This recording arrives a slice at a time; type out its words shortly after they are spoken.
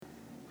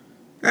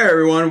Hey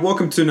everyone,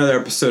 welcome to another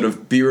episode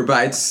of Beaver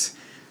Bites.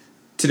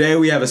 Today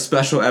we have a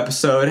special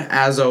episode.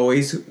 As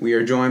always, we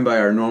are joined by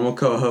our normal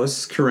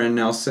co-hosts, Coryn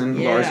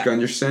Nelson, Lars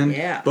Gunderson.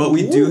 But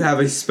we do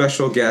have a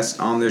special guest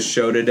on this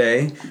show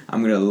today.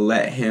 I'm going to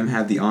let him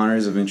have the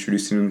honors of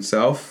introducing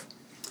himself.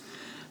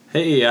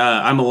 Hey,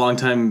 I'm a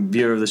longtime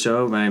viewer of the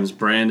show. My name is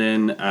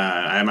Brandon.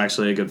 I'm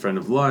actually a good friend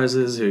of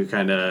Lars's who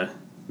kind of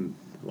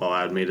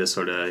allowed me to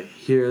sort of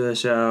hear the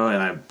show,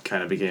 and I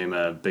kind of became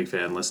a big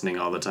fan listening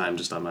all the time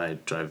just on my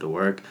drive to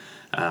work.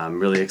 I'm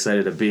really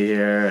excited to be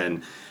here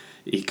and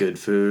eat good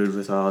food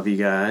with all of you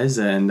guys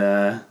and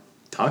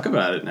talk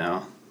about it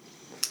now.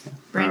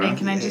 Brandon,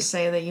 can I just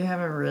say that you have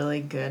a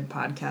really good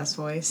podcast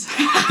voice?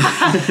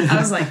 I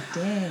was like,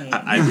 dang.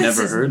 I've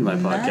never heard my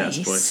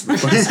podcast voice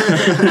before.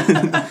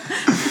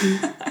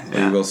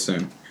 We will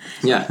soon.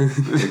 Yeah.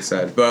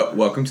 Excited. But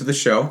welcome to the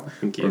show.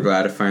 Thank you. We're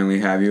glad to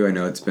finally have you. I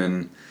know it's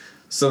been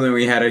something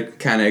we had to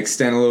kind of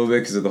extend a little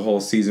bit because of the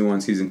whole Season 1,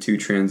 Season 2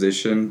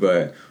 transition,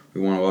 but we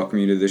want to welcome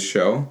you to this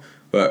show.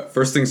 But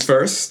first things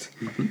first,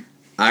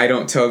 I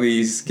don't tell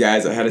these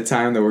guys ahead of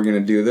time that we're going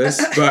to do this,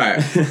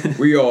 but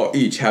we all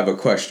each have a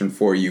question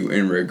for you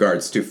in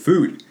regards to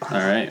food. All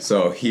right.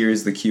 So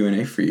here's the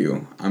Q&A for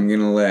you. I'm going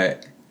to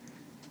let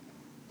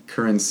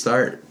Coryn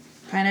start.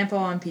 Pineapple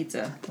on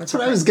pizza. That's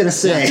what I was going to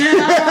say.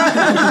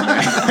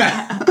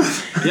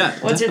 Yeah.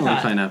 What's your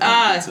thought? Pineapple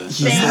on pizza.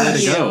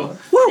 Thank you.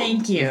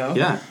 Thank you.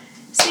 Yeah.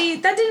 See,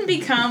 that didn't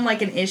become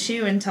like an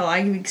issue until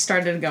I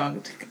started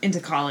going into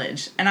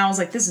college. And I was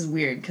like, this is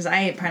weird because I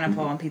ate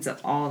pineapple on pizza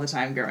all the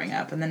time growing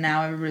up. And then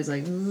now everybody's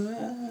like,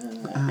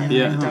 and I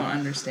don't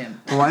understand.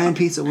 Hawaiian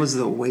pizza was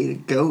the way to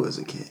go as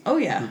a kid. Oh,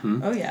 yeah.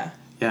 Mm-hmm. Oh, yeah.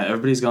 Yeah,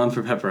 everybody's going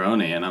for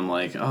pepperoni, and I'm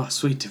like, oh,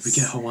 sweet, did we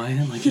get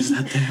Hawaiian? Like, is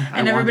that there?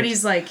 And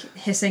everybody's like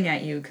hissing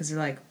at you because they're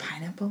like,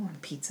 pineapple on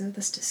pizza?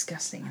 That's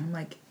disgusting. And I'm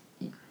like,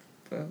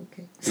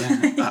 okay.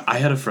 Yeah, I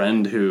had a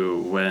friend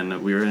who,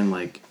 when we were in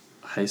like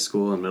high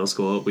school and middle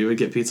school, we would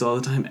get pizza all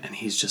the time, and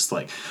he's just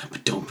like,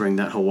 but don't bring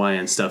that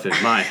Hawaiian stuff in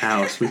my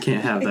house. We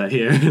can't have that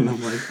here. And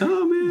I'm like,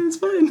 oh man, it's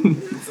fine.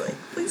 It's like,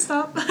 please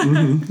stop.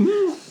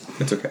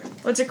 It's okay.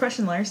 What's your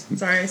question, Lars?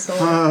 Sorry, I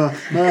stole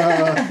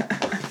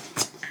it.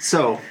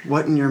 So,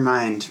 what in your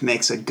mind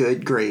makes a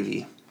good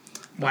gravy?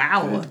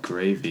 Wow. Good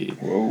gravy.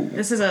 Whoa.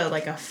 This is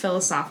a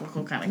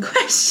philosophical kind of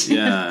question.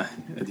 Yeah.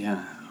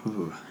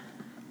 Ooh.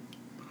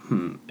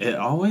 It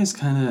always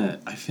kind of,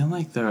 I feel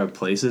like there are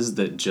places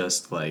that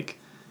just like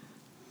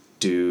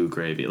do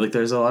gravy. Like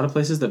there's a lot of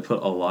places that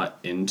put a lot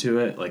into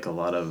it, like a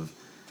lot of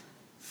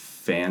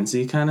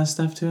fancy kind of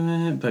stuff to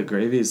it, but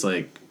gravy is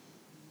like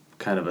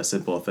kind of a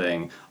simple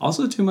thing.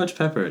 Also too much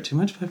pepper I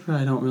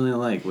don't really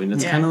like. When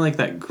it's kind of like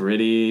that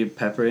gritty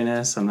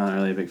pepperiness, I'm not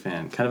really a big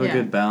fan. Kind of a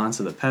good balance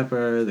of the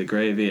pepper, the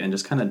gravy, and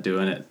just kind of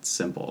doing it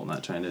simple,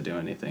 not trying to do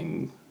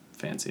anything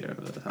fancy over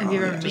the top. Have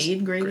you ever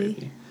made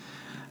gravy?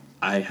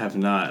 I have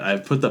not.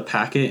 I've put the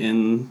packet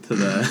into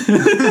the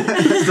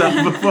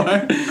stuff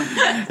before.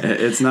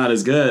 It's not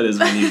as good as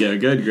when you get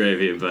good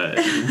gravy, but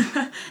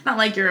not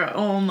like your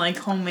own like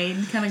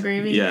homemade kind of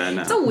gravy. Yeah,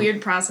 no. It's a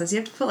weird process. You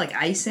have to put like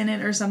ice in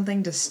it or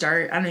something to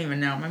start. I don't even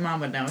know. My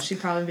mom would know. She'd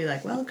probably be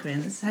like, "Well,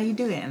 Coryn, this is how you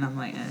do it," and I'm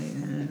like, I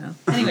don't know.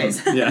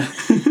 Anyways, yeah,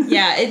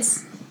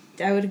 it's.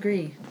 I would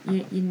agree.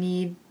 You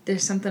need.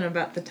 There's something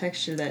about the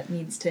texture that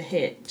needs to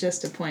hit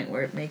just a point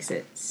where it makes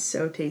it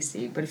so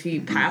tasty. But if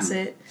you pass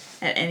it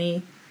at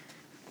any...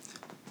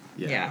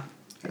 Yeah,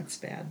 it's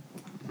bad.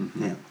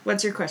 Mm-hmm. Yeah.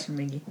 What's your question,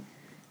 Miggy?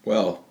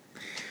 Well,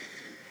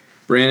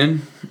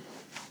 Brandon,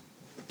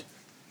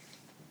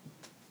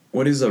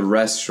 what is a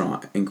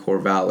restaurant in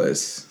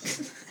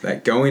Corvallis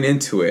that going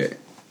into it,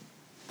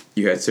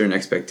 you had certain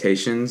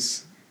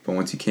expectations, but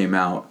once you came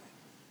out,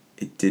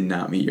 it did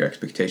not meet your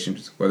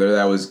expectations, whether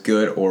that was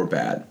good or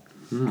bad?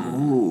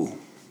 Ooh.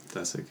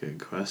 That's a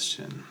good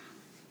question.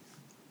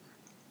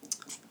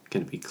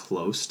 Can it be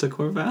close to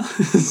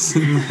Corvallis?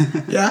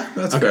 Yeah,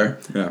 that's fair.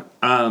 Yeah.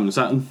 It's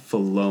out in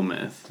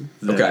Philomath.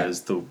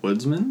 There's the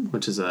Woodsman,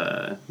 which is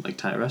a like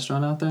Thai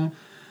restaurant out there.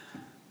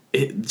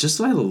 It just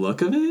by the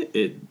look of it,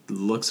 it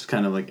looks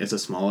kind of like it's a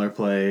smaller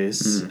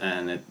place,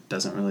 and it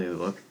doesn't really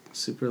look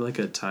super like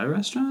a Thai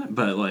restaurant,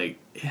 but like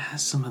it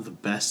has some of the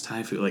best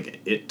Thai food.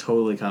 Like it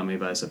totally caught me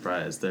by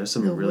surprise. There's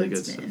some really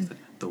good stuff there.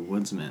 The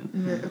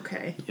Woodsman.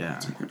 Okay. Yeah.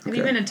 Have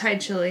you been to Thai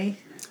chili?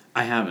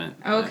 I haven't.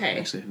 Okay. I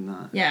actually have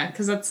not. Yeah,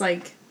 because that's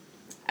like,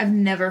 I've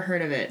never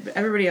heard of it, but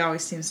everybody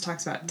always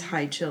talks about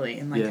Thai chili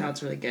and like how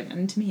it's really good,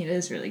 and to me it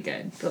is really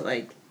good. But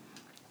like,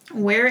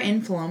 where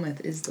in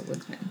Philomath is the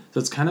Woodsman? So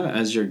it's kind of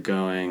as you're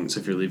going. So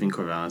if you're leaving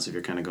Corvallis, if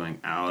you're kind of going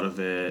out of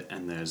it,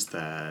 and there's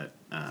that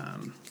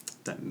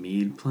that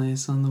mead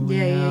place on the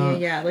way out.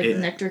 Yeah. Like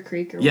Nectar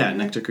Creek or yeah, whatever.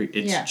 Nectar Creek.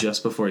 It's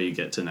just before you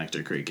get to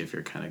Nectar Creek. If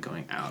you're kind of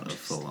going out of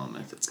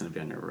Philomath, it's going to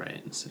be on your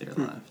right instead of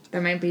your left.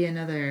 That might be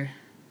another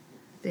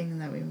thing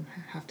that we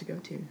have to go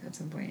to at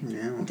some point.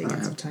 Yeah, we'll to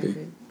get some Thai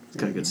food. It's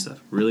got good stuff.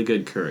 Really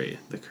good curry.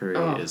 The curry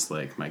is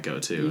like my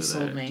go-to. You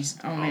sold me.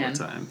 Oh, all man. the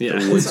time. Yeah.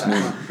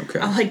 Okay.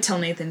 I'll like tell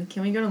Nathan,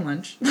 can we go to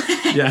lunch?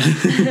 Yeah.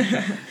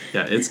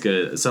 Yeah, it's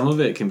good. Some of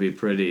it can be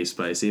pretty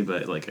spicy,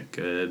 but like a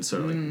good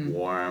sort of like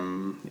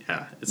warm.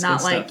 Yeah, it's Not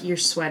good like stuff. you're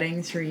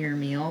sweating through your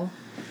meal.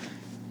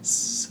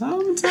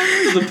 Sometimes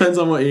depends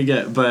on what you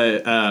get,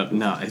 but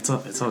no, it's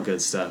all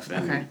good stuff,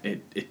 and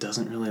Okay. it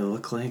doesn't really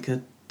look like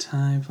a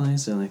Thai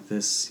place or like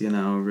this.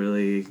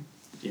 Really,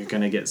 you're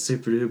gonna get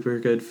super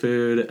duper good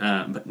food.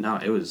 But no,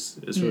 it was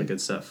really good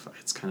stuff.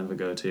 It's kind of a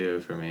go-to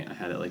for me. I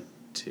had it like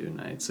 2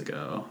 nights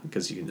ago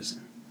because you can just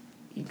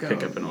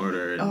pick up an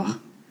order and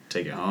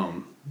take it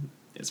home.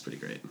 It's pretty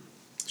great.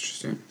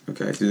 Interesting.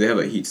 Okay. Do they have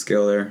a heat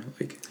scale there?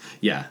 Like.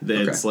 Yeah,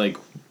 it's like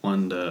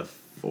 1 to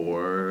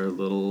 4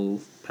 little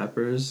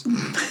peppers,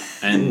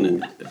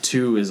 and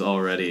 2 is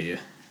already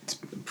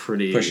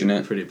pretty pushing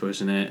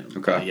it.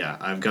 Okay. Yeah,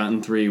 I've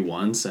gotten 3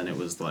 once, and it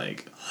was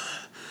like,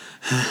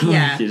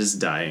 Yeah. you're just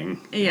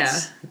dying. Yeah.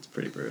 It's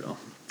pretty brutal.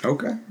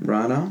 Okay,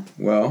 right on.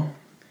 Well,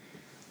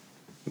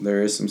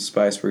 there is some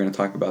spice we're going to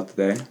talk about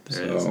today,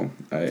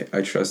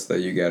 I trust that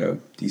you got a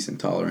decent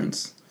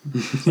tolerance.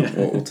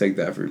 We'll take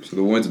that for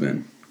the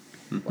woodsman.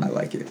 I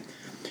like it.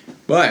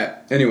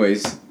 But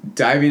anyways,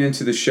 diving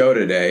into the show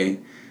today.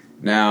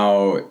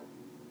 Now,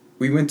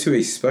 we went to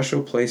a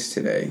special place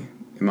today,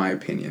 in my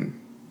opinion,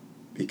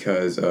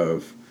 because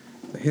of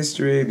the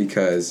history,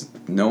 because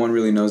no one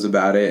really knows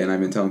about it, and I've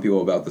been telling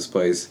people about this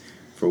place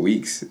for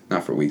weeks.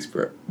 Not for weeks,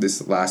 but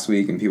this last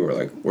week, and people were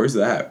like, where's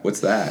that?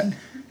 What's that?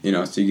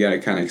 So you gotta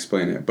kind of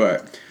explain it.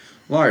 But,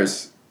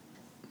 Lars,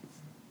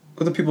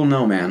 let the people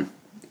know, man.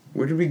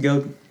 Where did we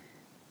go?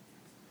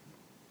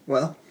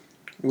 Well,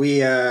 we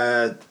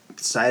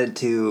decided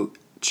to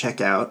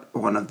check out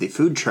one of the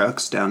food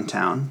trucks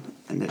downtown,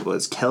 and it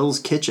was Kel's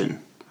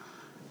Kitchen.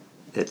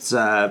 It's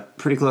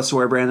pretty close to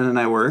where Brandon and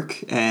I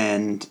work,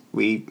 and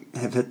we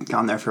have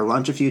gone there for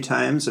lunch a few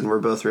times, and we're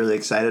both really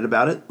excited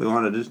about it. We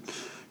wanted to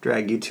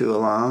drag you two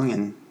along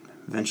and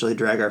eventually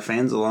drag our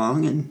fans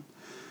along and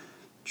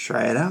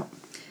try it out.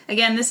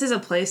 Again, this is a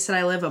place that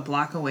I live a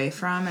block away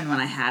from, and when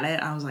I had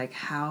it, I was like,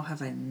 how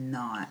have I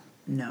not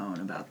known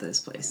about this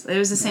place? It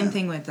was the same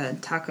thing with the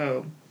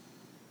taco.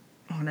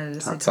 Oh, no, did I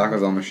say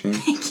Tacos on machine.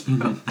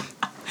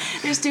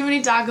 There's too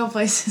many taco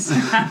places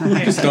around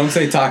here. Just don't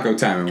say taco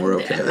time and we're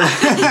okay.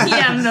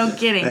 Yeah, no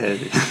kidding.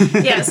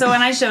 Yeah, so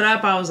when I showed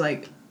up, I was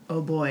like,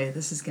 oh boy,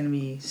 this is going to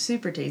be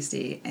super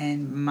tasty,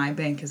 and my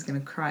bank is going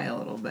to cry a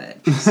little bit.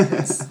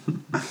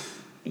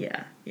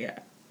 Yeah.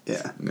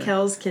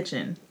 Kel's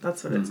Kitchen.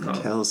 That's what it's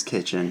called. Kel's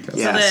Kitchen. So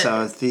Yeah,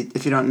 so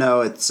if you don't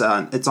know, it's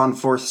on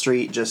 4th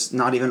Street, just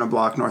not even a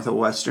block north of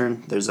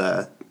Western. There's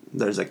a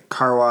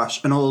car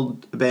wash, an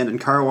old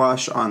abandoned car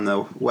wash on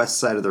the west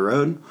side of the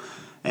road,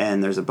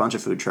 and there's a bunch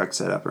of food trucks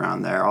set up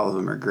around there. All of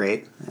them are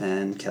great,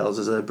 and Kel's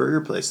is a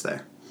burger place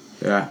there.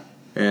 Yeah.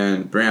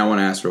 And Brandon, I want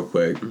to ask real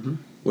quick,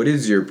 what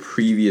is your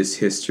previous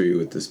history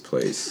with this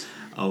place?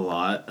 A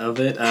lot of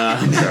it.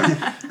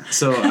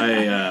 So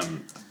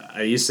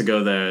I used to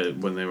go there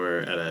when they were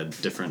at a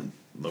different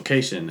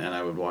location, and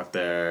I would walk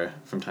there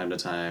from time to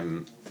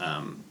time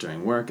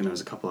during work, and there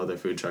was a couple other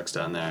food trucks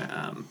down there,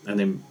 and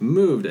they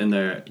moved, and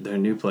their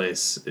new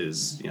place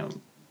is,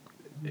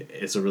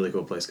 it's a really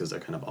cool place because they're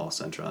kind of all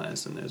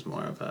centralized, and there's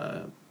more of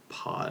a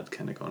pod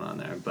kind of going on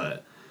there.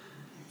 But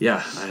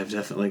yeah, I have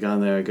definitely gone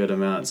there a good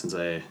amount since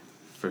I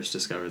first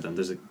discovered them.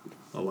 There's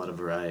a lot of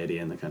variety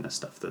in the kind of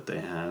stuff that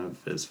they have,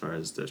 as far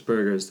as there's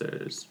burgers,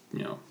 there's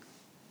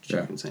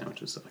chicken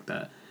sandwiches, stuff like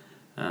that.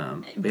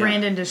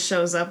 Brandon just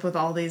shows up with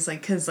all these,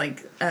 because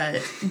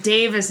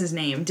Dave is his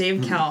name,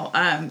 Dave Kell.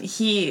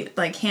 He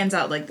hands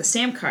out the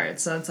stamp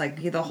cards, so it's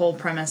the whole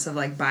premise of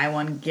buy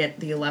one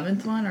get the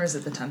 11th one, or is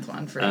it the 10th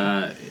one free?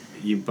 I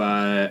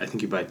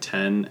think you buy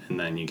 10 and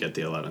then you get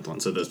the 11th one.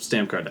 So the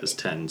stamp card has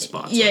 10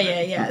 spots. Yeah.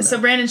 Okay. So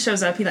Brandon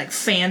shows up, he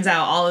fans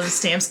out all of the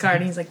stamps card,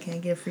 and he's like, "Can I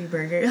get a free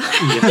burger?"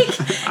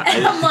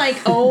 And I'm like,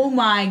 "Oh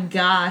my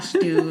gosh,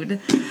 dude."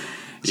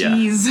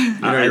 Jeez. Yeah.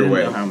 I didn't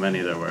know how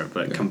many there were,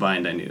 but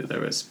combined I knew there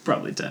was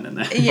probably 10 in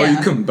there. Yeah. Oh, you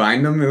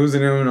combined them? It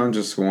wasn't even on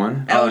just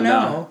one? Oh,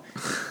 no.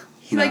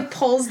 He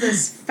pulls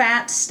this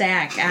fat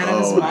stack out of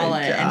his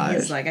wallet, and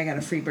he's like, "I got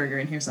a free burger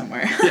in here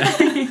somewhere."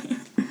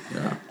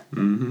 Yeah.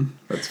 Mm-hmm.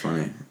 That's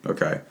funny.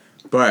 Okay.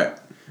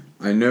 But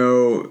I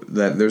know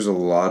that there's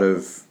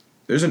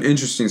an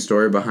interesting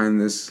story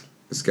behind this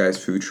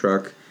guy's food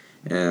truck,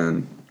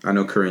 and I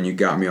know, Coryn, you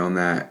got me on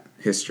that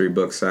history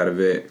book side of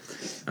it.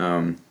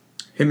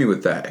 Hit me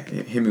with that,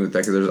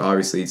 because there's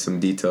obviously some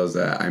details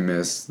that I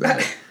missed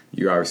that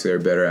you obviously are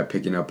better at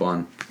picking up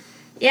on.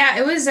 Yeah,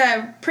 it was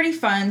pretty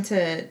fun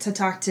to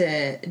talk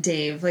to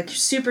Dave.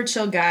 Super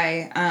chill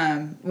guy.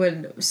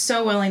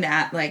 So willing to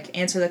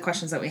answer the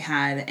questions that we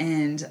had,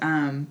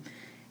 and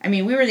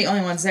we were the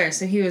only ones there,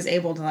 so he was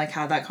able to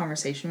have that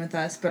conversation with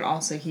us. But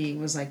also he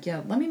was like,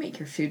 "Yo, let me make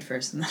your food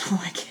first, and then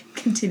I'll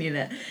continue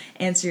to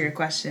answer your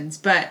questions."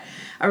 But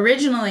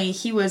originally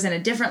he was in a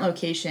different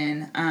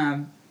location.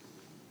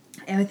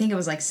 and I think it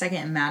was like second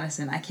in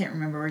Madison. I can't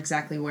remember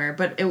exactly where,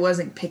 but it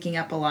wasn't picking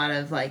up a lot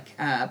of like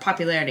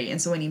popularity.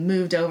 And so when he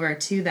moved over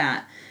to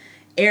that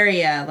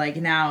area, like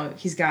now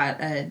he's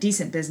got a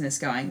decent business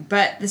going.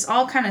 But this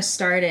all kind of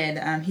started,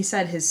 he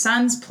said his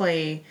sons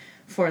play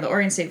for the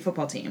Oregon State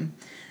football team.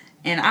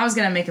 And I was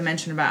going to make a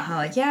mention about how,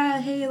 like,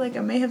 yeah, hey, like, I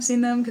may have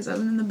seen them because I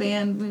was in the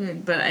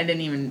band, but I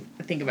didn't even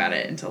think about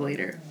it until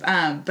later.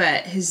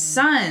 But his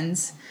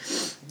sons,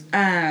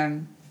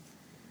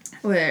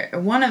 where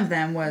one of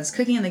them was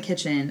cooking in the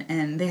kitchen,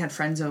 and they had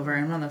friends over,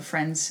 and one of the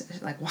friends,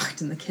 like,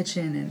 walked in the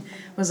kitchen and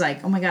was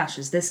like, oh my gosh,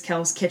 is this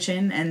Kel's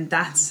kitchen? And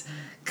that's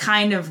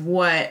kind of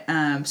what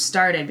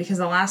started, because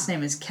the last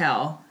name is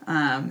Kel.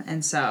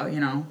 And so, you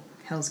know,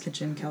 Kel's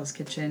kitchen,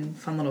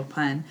 fun little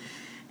pun.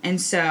 And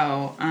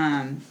so,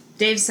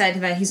 Dave said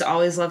that he's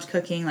always loved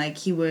cooking. Like,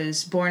 he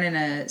was born in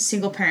a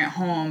single-parent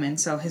home, and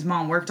so his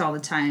mom worked all the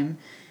time.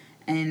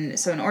 And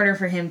so in order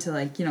for him to,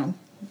 like, you know,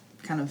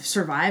 kind of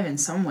survive in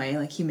some way,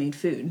 like, he made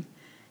food.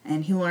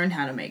 And he learned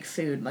how to make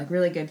food, like,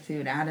 really good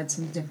food, added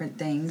some different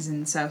things.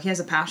 And so he has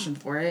a passion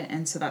for it.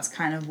 And so that's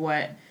kind of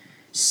what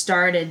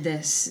started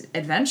this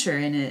adventure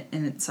in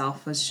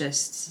itself, was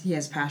just he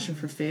has a passion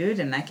for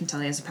food. And I can tell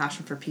he has a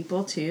passion for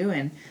people, too.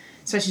 And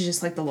especially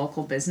just like the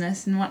local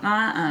business and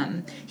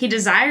whatnot. He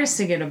desires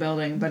to get a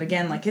building, but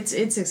again, like it's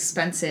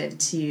expensive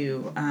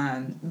to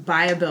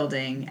buy a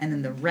building and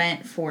then the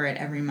rent for it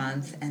every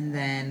month, and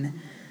then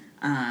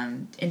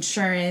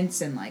insurance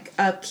and like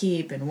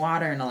upkeep and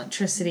water and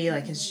electricity.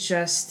 Like, it's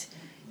just,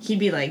 he'd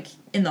be like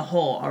in the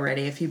hole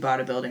already if he bought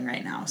a building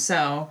right now.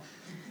 So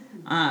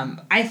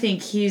I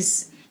think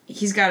he's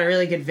got a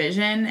really good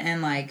vision,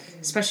 and like,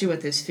 especially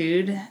with his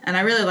food. And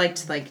I really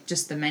liked like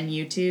just the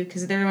menu too,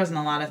 because there wasn't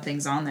a lot of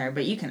things on there,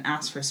 but you can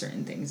ask for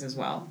certain things as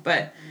well.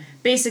 But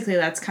basically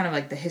that's kind of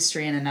like the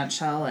history in a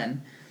nutshell.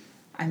 And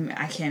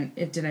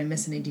did I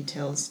miss any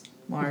details,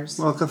 Lars?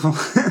 Well, a couple,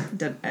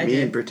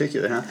 in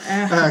particular,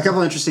 huh? A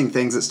couple interesting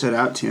things that stood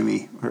out to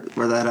me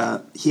were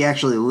that he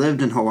actually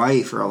lived in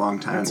Hawaii for a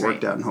long time. That's and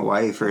worked right. out in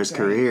Hawaii for his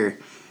career.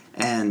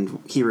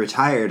 And he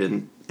retired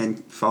and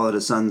followed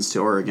his sons to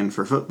Oregon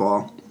for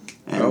football.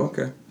 And,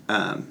 okay.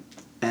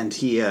 And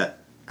he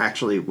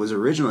actually was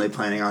originally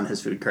planning on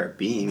his food cart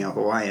being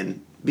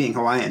Hawaiian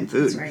food.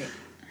 That's right.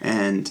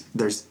 And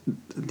there's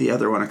the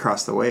other one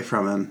across the way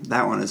from him.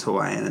 That one is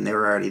Hawaiian, and they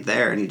were already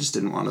there, and he just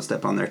didn't want to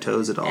step on their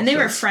toes at all. And they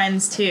were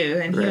friends too,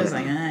 and Right. he was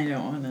like, I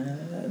don't want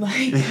to,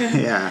 like.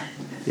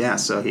 Yeah.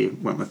 So he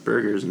went with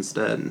burgers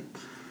instead. And,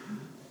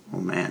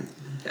 oh man.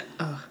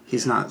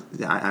 He's not.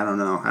 I don't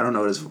know. I don't know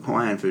what his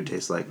Hawaiian food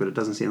tastes like, but it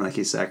doesn't seem like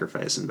he's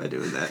sacrificing by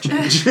doing that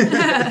change.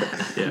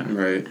 Yeah.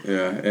 Right.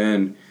 Yeah.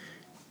 And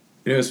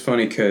it was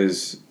funny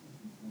because,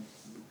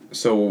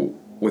 so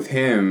with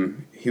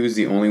him, he was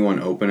the only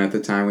one open at the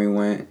time we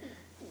went,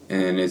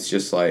 and it's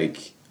just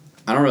like,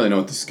 I don't really know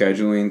what the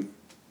scheduling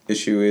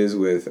issue is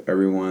with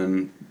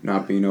everyone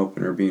not being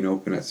open or being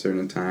open at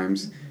certain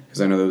times.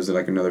 Because I know there was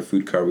like another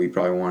food cart we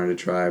probably wanted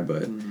to try,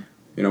 but you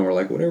know, we're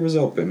like, whatever's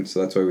open.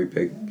 So that's why we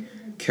picked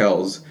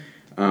Kel's.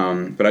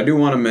 But I do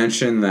want to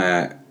mention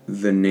that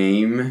the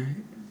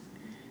name.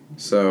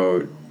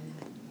 So,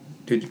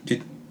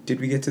 did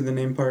we get to the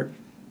name part?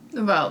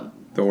 Well,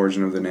 The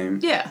origin of the name?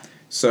 yeah.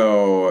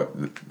 So,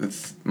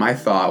 my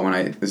thought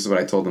this is what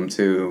I told them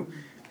too,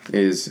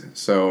 is,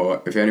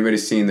 so if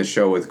anybody's seen the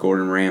show with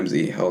Gordon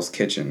Ramsay, Hell's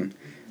Kitchen,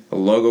 the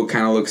logo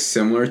kind of looks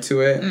similar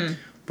to it,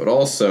 but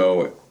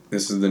also,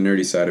 this is the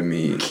nerdy side of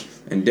me,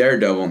 in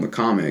Daredevil in the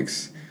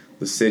comics,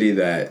 the city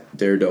that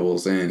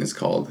Daredevil's in is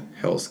called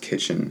Hell's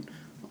Kitchen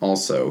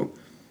also.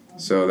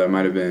 So there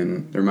might have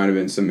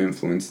been some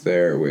influence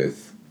there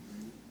with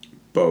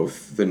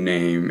both the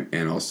name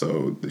and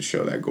also the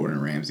show that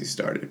Gordon Ramsay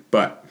started.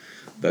 But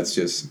that's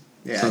just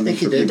Yeah, I something think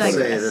he for did people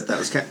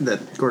say to-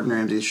 that Gordon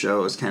Ramsay's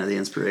show was kind of the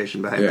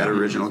inspiration behind that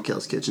original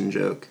Kel's Kitchen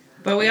joke.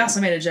 But we also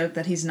made a joke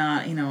that he's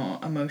not,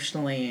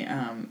 emotionally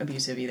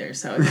abusive either.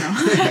 So,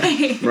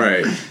 like,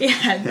 Right.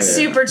 yeah,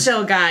 super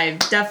chill guy.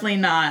 Definitely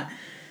not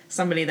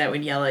somebody that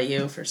would yell at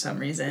you for some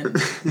reason.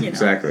 You know?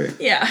 Exactly.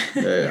 Yeah.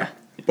 Yeah.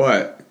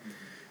 But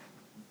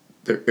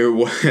it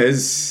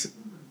was,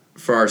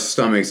 for our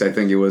stomachs, I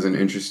think it was an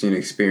interesting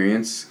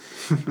experience.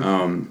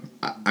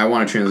 I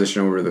want to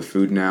transition over to the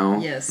food now.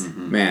 Yes.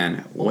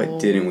 Man, what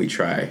didn't we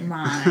try?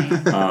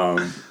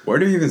 My. Where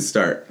do we even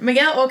start?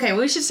 Miguel, okay,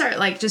 we should start,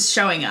 like, just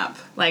showing up.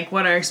 Like,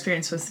 what our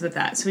experience was with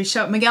that. So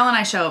Miguel and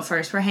I show up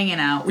first. We're hanging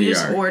out. We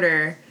just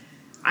order.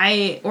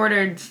 I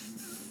ordered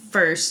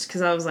first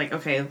because I was like,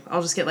 okay,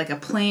 I'll just get, like, a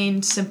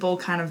plain, simple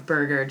kind of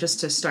burger just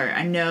to start.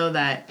 I know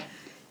that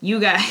you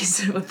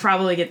guys would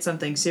probably get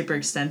something super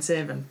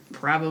extensive and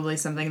probably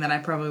something that I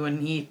probably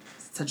wouldn't eat,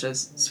 such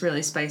as it's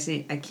really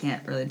spicy. I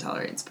can't really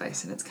tolerate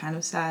spice, and it's kind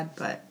of sad,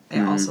 but I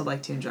also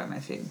like to enjoy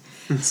my food.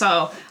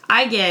 So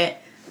I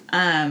get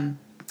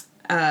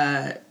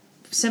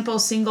simple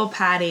single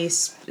patty,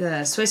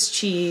 Swiss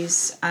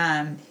cheese,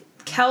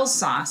 Kel's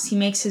sauce. He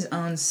makes his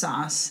own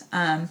sauce,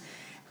 and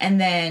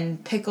then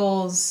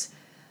pickles,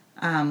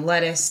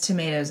 lettuce,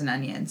 tomatoes, and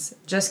onions.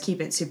 Just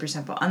keep it super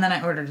simple. And then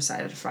I ordered a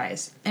side of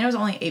fries. And it was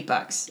only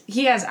 $8.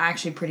 He has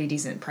actually pretty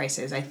decent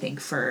prices, I think,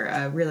 for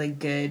a really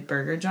good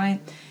burger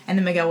joint. And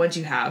then, Miguel, what'd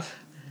you have?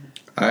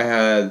 I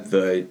had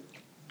the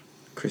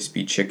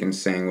crispy chicken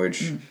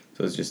sandwich.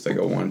 So it's just like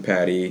a one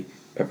patty,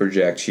 pepper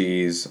jack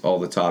cheese, all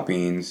the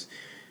toppings.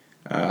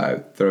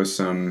 Throw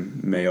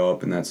some mayo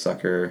up in that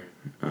sucker.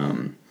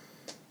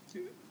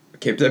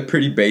 Kept that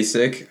pretty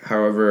basic.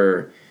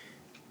 However,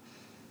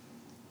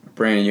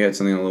 Brandon, you had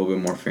something a little bit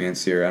more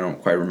fancier. I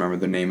don't quite remember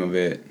the name of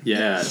it.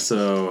 Yeah,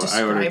 so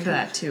I ordered... Describe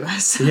that to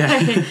us.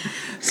 Yeah.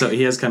 So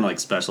he has kind of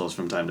like specials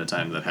from time to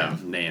time that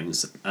have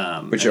names.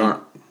 Which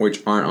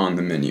aren't on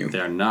the menu.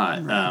 They're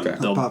not. Okay.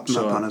 He'll pop them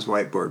up on his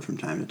whiteboard from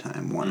time to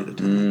time, one at a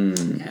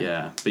time.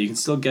 Yeah, but you can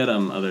still get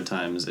them other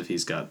times if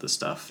he's got the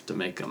stuff to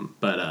make them.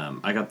 But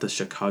I got the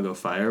Chicago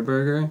Fire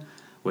Burger,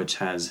 which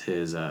has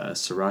his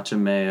sriracha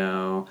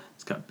mayo.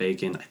 It's got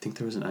bacon. I think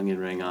there was an onion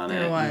ring on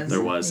it.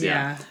 There was,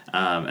 yeah.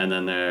 And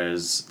then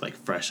there's like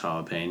fresh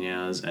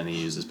jalapenos, and he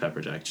uses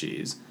pepper jack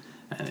cheese,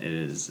 and it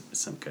is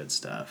some good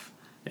stuff.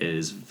 It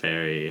is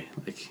very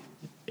like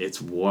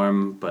it's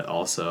warm, but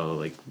also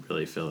like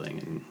really filling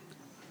and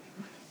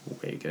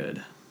way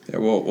good. Yeah,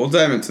 we'll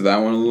dive into that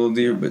one a little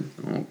deeper, but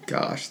oh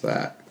gosh,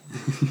 that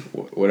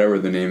whatever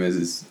the name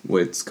is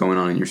what's going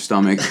on in your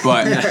stomach.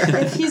 But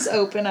If he's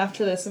open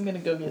after this, I'm gonna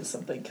go get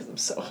something because I'm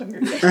so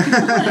hungry.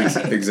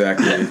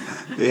 exactly.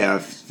 Yeah,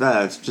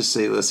 just so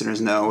you listeners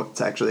know,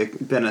 it's actually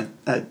been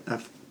a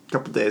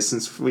couple days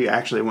since we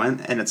actually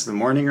went, and it's the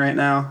morning right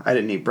now. I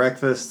didn't eat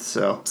breakfast,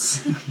 so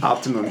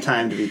optimum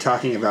time to be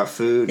talking about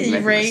food and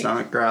making my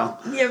stomach growl.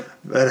 Yep.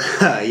 But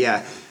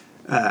I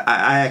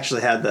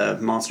actually had the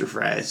monster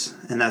fries,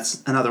 and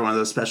that's another one of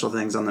those special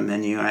things on the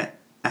menu. I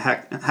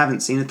haven't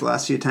seen it the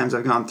last few times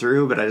I've gone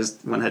through, but I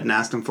just went ahead and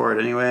asked him for it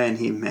anyway, and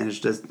he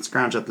managed to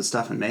scrounge up the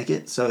stuff and make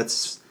it. So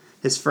it's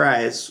his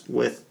fries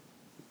with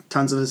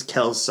tons of his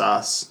Kel's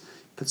sauce,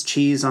 puts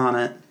cheese on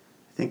it.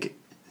 I think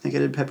I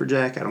did pepper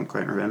jack. I don't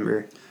quite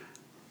remember.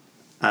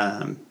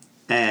 And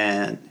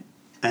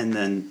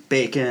then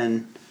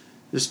bacon,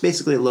 just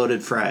basically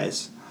loaded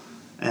fries,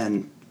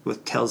 and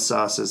with Kel's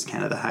sauce is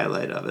kind of the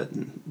highlight of it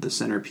and the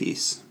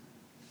centerpiece.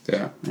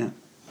 Yeah.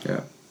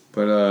 Yeah.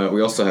 But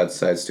we also had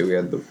sides too. We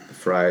had the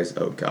fries.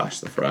 Oh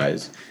gosh, the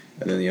fries,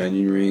 and then the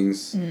onion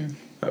rings.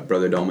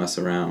 Brother, don't mess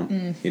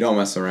around. You don't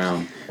mess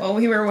around. Well,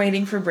 we were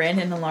waiting for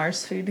Brandon and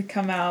Lars' food to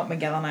come out.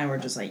 Miguel and I were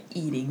just like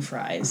eating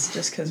fries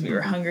just because we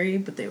were hungry,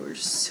 but they were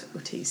so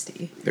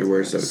tasty. They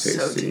were so tasty.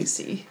 So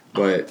tasty.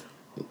 But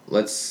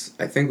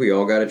I think we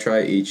all got to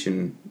try each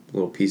in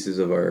little pieces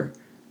of our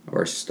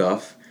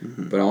stuff.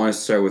 But I want to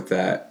start with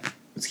that.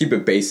 Let's keep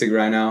it basic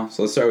right now.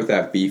 So let's start with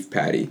that beef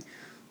patty.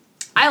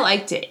 I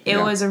liked it. It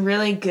was a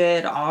really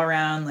good all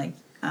around like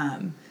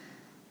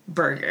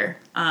burger.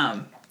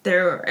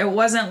 It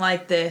wasn't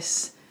like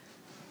this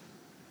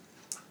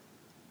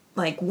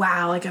like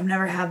wow, like I've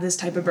never had this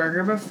type of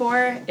burger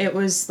before. It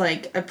was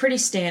like a pretty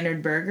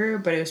standard burger,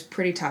 but it was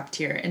pretty top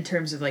tier in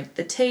terms of like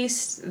the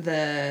taste,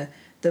 the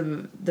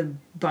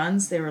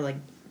buns. They were like,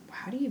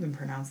 how do you even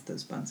pronounce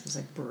those buns? It was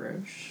like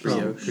brioche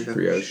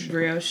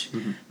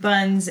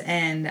buns,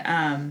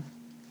 and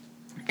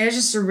it was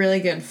just a really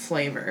good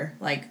flavor,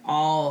 like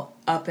all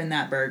up in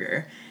that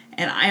burger.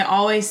 And I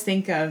always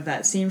think of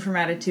that scene from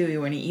Ratatouille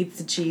when he eats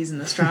the cheese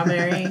and the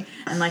strawberry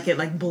and like it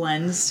like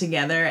blends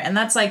together. And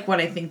that's like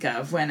what I think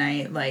of when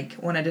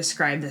I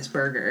describe this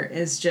burger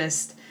is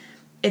just,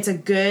 it's a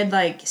good,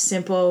 like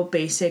simple,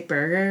 basic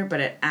burger, but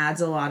it adds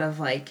a lot of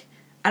like,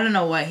 I don't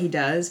know what he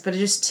does, but it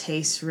just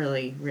tastes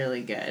really,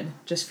 really good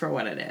just for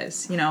what it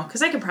is, you know?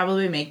 Because I could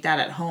probably make that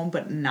at home,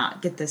 but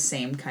not get the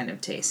same kind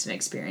of taste and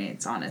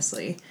experience,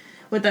 honestly.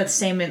 With that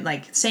same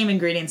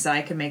ingredients that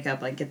I could make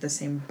up, like get the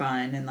same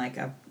bun and like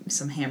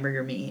some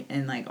hamburger meat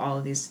and like all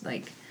of these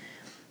like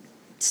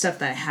stuff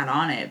that I had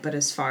on it. But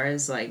as far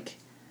as like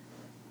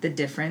the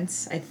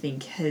difference, I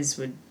think his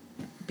would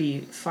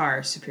be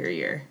far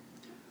superior.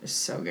 It's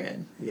so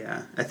good.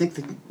 Yeah, I think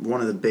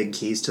one of the big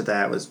keys to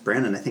that was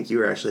Brandon. I think you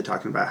were actually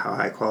talking about how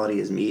high quality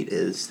his meat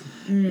is.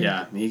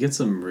 Yeah, he gets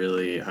some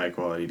really high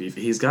quality beef.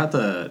 He's got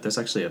there's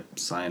actually a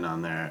sign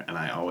on there, and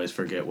I always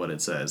forget what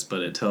it says,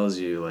 but it tells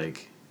you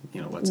like,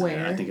 you know, what's in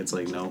it. I think it's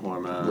like no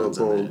hormones.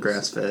 Local,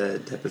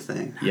 grass-fed type of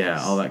thing. Yeah,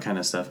 all that kind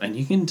of stuff. And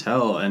you can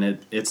tell, and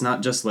it's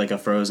not just like a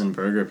frozen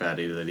burger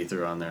patty that he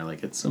threw on there.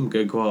 Like, it's some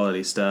good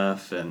quality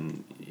stuff,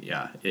 and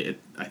yeah,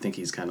 I think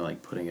he's kind of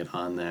like putting it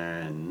on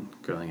there and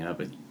grilling it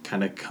up. It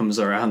kind of comes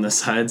around the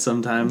side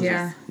sometimes.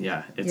 Yeah.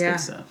 It's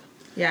good stuff.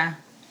 Yeah.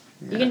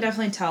 You can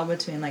definitely tell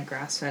between like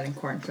grass-fed and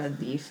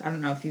corn-fed beef. I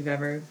don't know if you've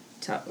ever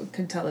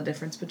could tell the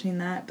difference between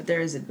that, but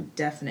there is a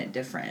definite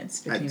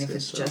difference between if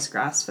it's just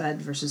grass-fed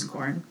versus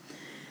corn.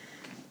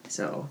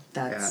 So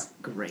that's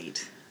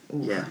great.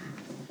 Ooh. Yeah.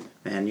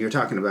 And you're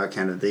talking about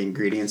kind of the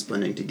ingredients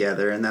blending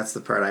together, and that's the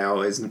part I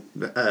always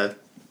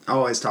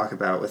talk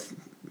about with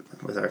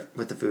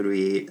the food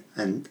we eat,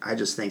 and I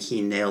just think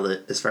he nailed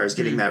it as far as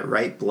getting that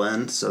right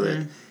blend so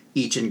that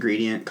each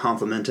ingredient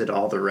complemented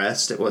all the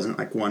rest. It wasn't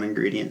like one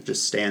ingredient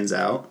just stands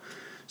out.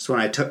 So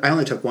I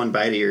only took one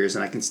bite of yours,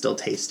 and I can still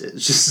taste it.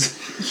 It's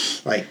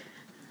just like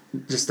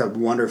just a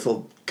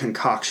wonderful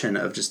concoction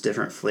of just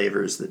different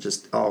flavors that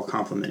just all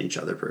complement each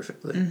other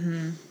perfectly.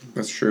 Mm-hmm.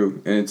 That's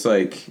true, and it's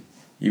like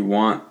you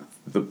want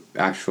the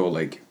actual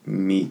like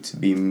meat to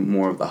be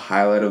more of the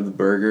highlight of the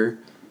burger.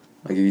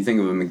 Like if you think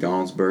of a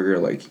McDonald's burger,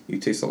 like you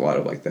taste a lot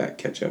of like that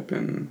ketchup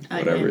and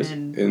whatever is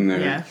in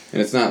there, yeah.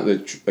 and it's not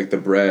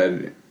the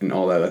bread and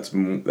all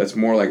that. That's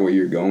more like what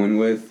you're going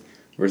with.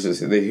 Versus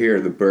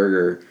the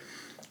burger,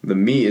 the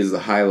meat is the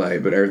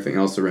highlight, but everything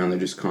else around there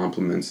just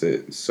complements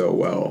it so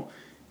well,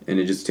 and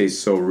it just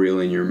tastes so real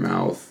in your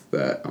mouth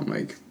that I'm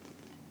like,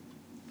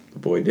 the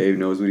boy Dave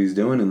knows what he's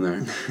doing in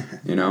there,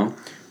 you know.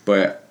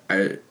 But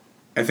I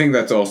think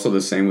that's also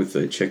the same with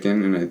the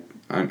chicken, and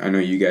I know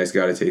you guys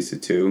got to taste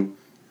it too.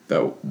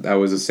 That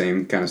was the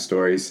same kind of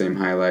story, same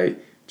highlight.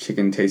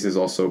 Chicken taste is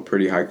also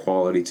pretty high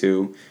quality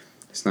too.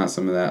 It's not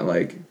some of that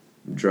like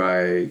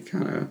dry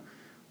kind of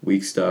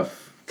weak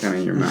stuff kind of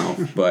in your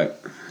mouth.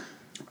 But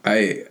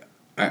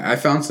I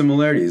found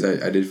similarities.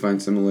 I did find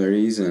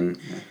similarities, and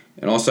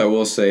also I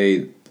will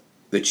say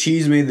the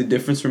cheese made the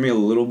difference for me a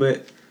little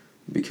bit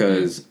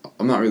because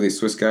I'm not really a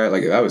Swiss guy.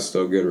 Like that was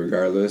still good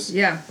regardless.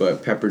 Yeah.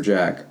 But pepper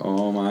jack,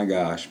 oh my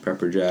gosh,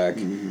 pepper jack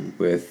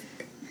with.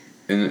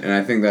 And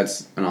I think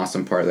that's an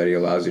awesome part that he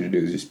allows you to do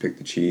is just pick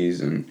the cheese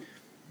and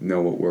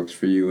know what works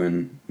for you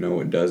and know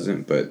what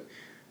doesn't. But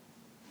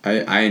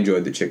I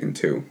enjoyed the chicken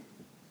too.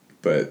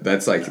 But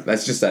that's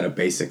just at a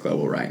basic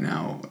level right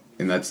now.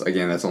 And that's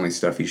only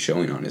stuff he's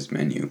showing on his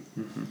menu.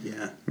 Mm-hmm.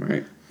 Yeah.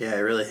 Right. Yeah, I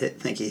really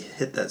think he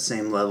hit that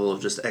same level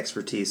of just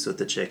expertise with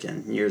the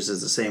chicken. Yours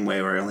is the same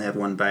way where I only have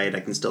one bite, I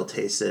can still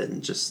taste it,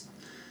 and just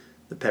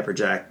the pepper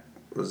jack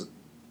was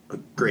a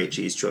great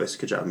cheese choice.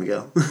 Good job,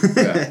 Miguel.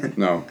 Yeah,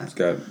 no, it's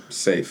got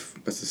safe.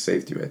 That's the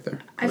safety right there.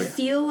 I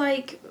feel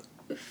like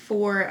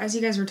as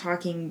you guys were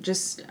talking,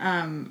 just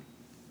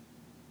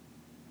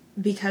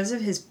because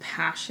of his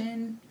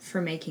passion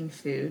for making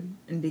food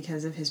and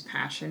because of his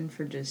passion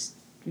for just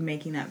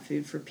making that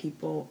food for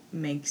people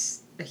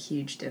makes a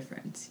huge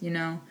difference, you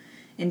know,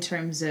 in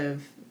terms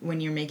of when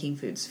you're making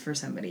foods for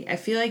somebody. I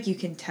feel like you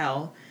can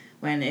tell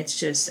when it's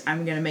just,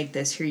 I'm going to make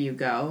this, here you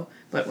go.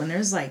 But when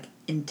there's like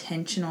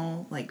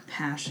intentional like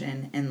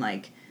passion and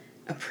like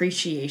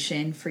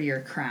appreciation for your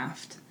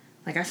craft,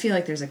 like I feel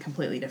like there's a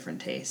completely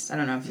different taste. I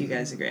don't know if you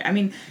guys agree. I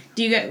mean,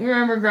 do you guys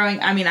remember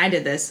I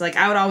did this, like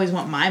I would always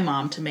want my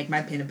mom to make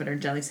my peanut butter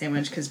and jelly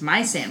sandwich because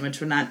my sandwich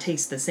would not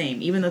taste the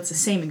same even though it's the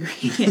same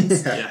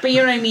ingredients. Yeah. But you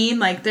know what I mean,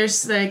 like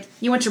there's like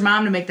you want your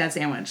mom to make that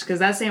sandwich because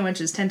that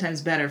sandwich is 10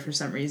 times better for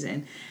some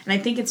reason. And I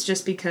think it's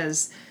just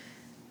because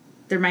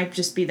there might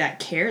just be that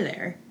care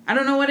there. I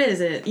don't know what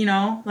is it, you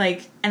know,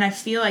 like, and I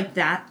feel like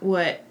that's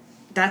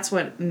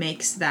what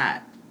makes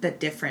that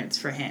difference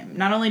for him.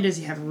 Not only does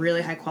he have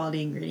really high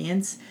quality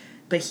ingredients,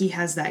 but he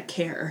has that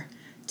care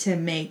to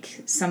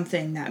make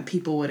something that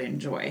people would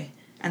enjoy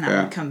and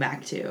that would come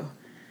back to.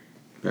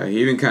 Yeah,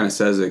 he even kind of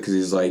says it because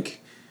he's like,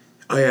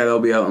 oh yeah, they'll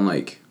be out in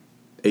like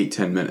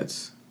 8-10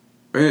 minutes.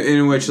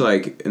 In which,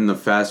 like, in the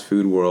fast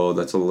food world,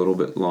 that's a little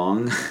bit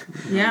long.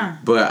 Yeah.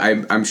 But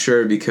I'm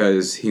sure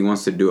because he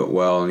wants to do it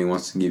well and he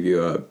wants to give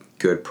you a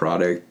good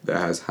product that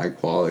has high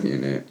quality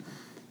in it.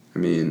 I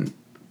mean,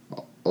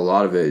 a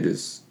lot of it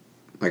is,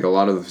 like, a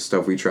lot of the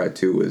stuff we tried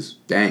too was,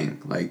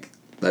 dang, like,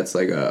 that's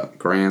like a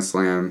grand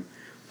slam,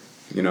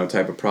 you know,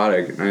 type of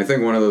product. And I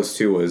think one of those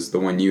two was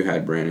the one you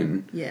had,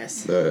 Brandon.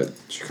 Yes. The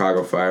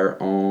Chicago Fire.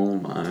 Oh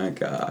my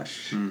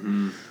gosh.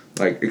 Mm-hmm.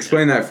 Like,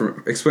 explain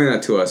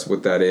that to us,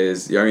 what that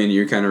is. I mean,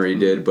 you kind of already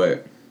did,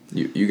 but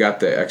you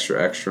got the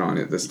extra on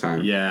it this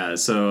time. Yeah,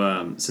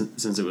 so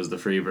since it was the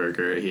free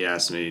burger, he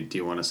asked me, do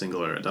you want a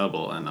single or a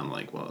double? And I'm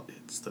like, well,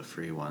 it's the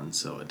free one,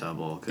 so a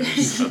double,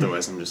 because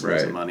otherwise I'm just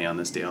losing money on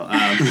this deal. So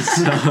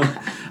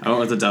I went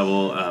with the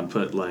double,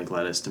 put, like,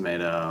 lettuce,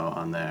 tomato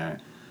on there.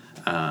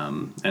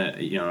 And,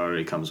 it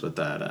already comes with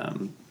that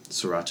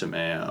sriracha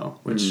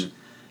mayo, which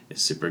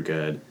is super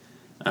good.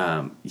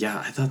 I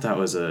thought that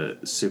was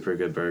a super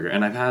good burger.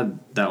 And I've had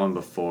that one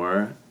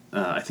before.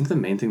 I think the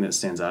main thing that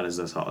stands out is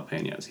those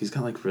jalapenos. He's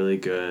got, like, really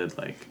good,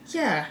 like...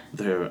 Yeah.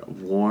 They're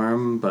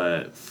warm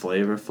but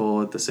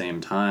flavorful at the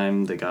same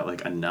time. They got,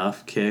 like,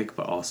 enough kick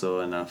but also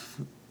enough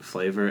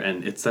flavor.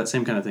 And it's that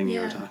same kind of thing you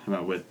were talking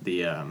about with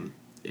the...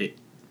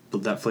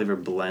 that flavor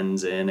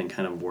blends in and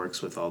kind of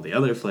works with all the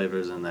other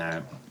flavors in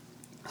there.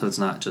 So it's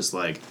not just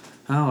like,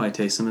 oh, I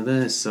taste some of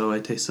this, so I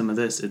taste some of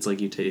this. It's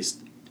like you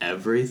taste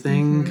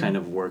everything kind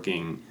of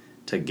working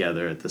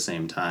together at the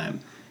same time.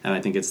 And I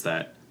think it's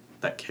that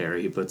care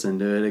he puts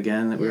into it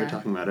again that we were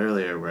talking about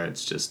earlier, where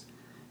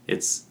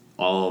it's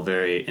all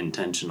very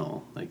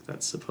intentional. Like,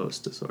 that's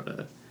supposed to sort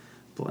of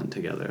blend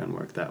together and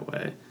work that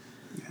way.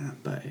 Yeah.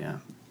 But, yeah.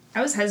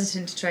 I was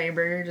hesitant to try your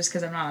burger just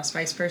because I'm not a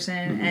spice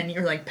person, and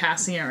you're, like,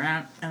 passing it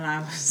around, and I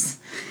was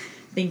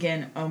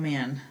thinking, oh,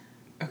 man,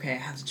 okay, I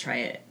have to try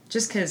it.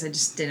 Just because I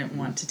just didn't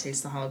want to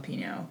taste the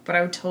jalapeno. But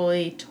I would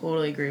totally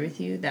agree with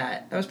you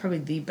that was probably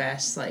the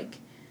best, like,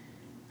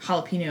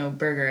 jalapeno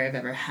burger I've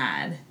ever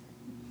had.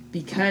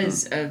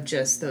 because of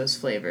just those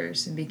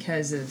flavors and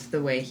because of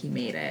the way he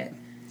made it.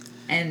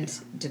 And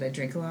did I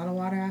drink a lot of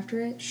water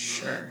after it?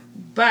 Sure.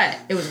 But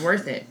it was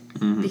worth it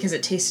because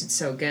it tasted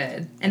so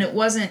good. And it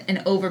wasn't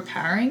an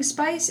overpowering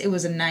spice. It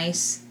was a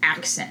nice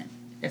accent,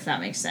 if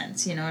that makes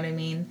sense. You know what I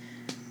mean?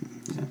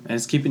 Yeah. And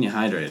it's keeping you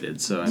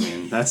hydrated. So, I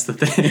mean, that's the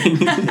thing.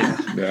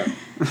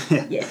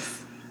 Yeah. Yes.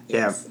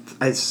 Yeah,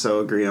 I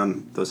so agree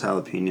on those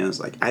jalapenos.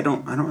 Like, I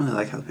don't really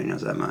like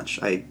jalapenos that much.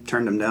 I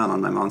turned them down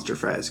on my monster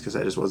fries because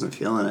I just wasn't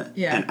feeling it.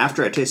 Yeah. And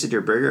after I tasted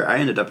your burger, I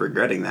ended up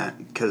regretting that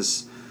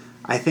because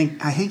I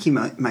think you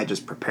might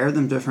just prepare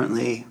them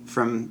differently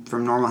from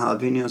normal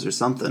jalapenos or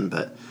something.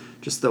 But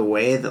just the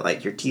way that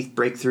like your teeth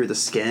break through the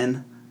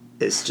skin,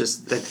 it's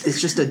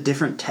just a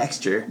different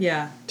texture.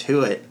 Yeah.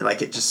 To it,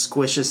 like it just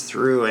squishes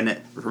through, and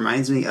it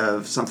reminds me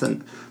of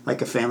something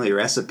like a family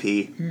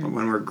recipe.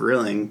 When we're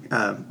grilling,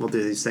 we'll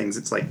do these things.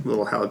 It's like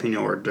little jalapeno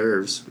hors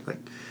d'oeuvres, like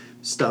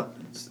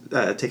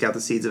take out the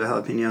seeds of a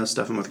jalapeno,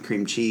 stuff them with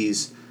cream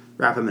cheese,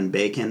 wrap them in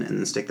bacon, and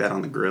then stick that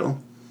on the grill.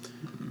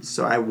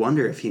 So I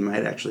wonder if he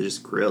might actually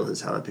just grill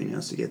his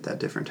jalapenos to get that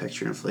different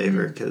texture and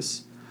flavor,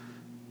 because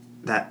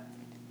that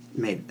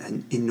made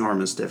an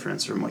enormous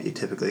difference from what you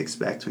typically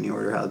expect when you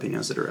order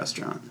jalapenos at a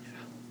restaurant.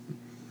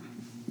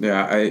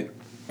 Yeah,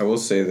 I will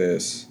say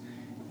this,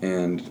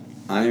 and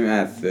I'm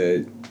at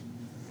the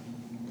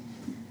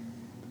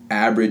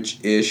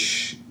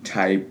average-ish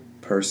type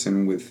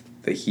person with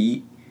the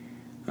heat.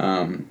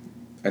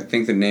 I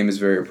think the name is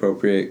very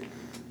appropriate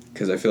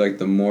because I feel like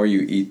the more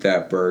you eat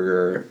that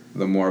burger,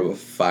 the more of a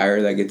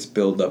fire that gets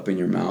built up in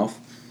your mouth.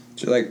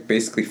 So you like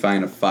basically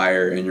find a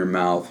fire in your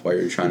mouth while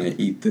you're trying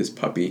to eat this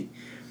puppy.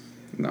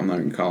 I'm not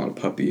even calling it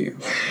a puppy,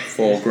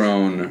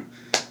 full-grown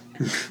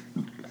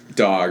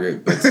dog.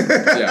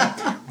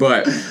 Yeah,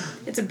 but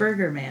It's a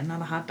burger, man,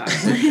 not a hot dog.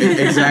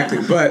 exactly.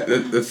 But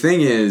the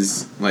thing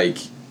is, like,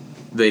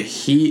 the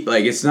heat,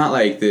 like, it's not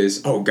like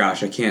this, oh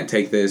gosh, I can't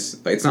take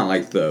this. Like, it's not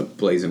like the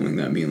blazing wing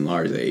that me and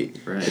Lars ate.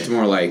 Right. It's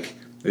more like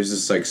there's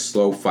this like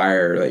slow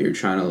fire that you're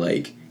trying to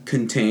like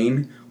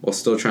contain while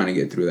still trying to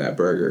get through that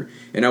burger.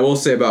 And I will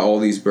say about all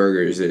these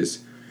burgers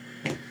is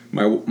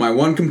my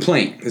one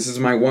complaint. This is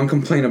my one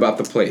complaint about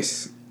the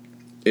place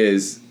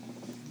is,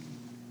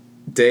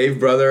 Dave,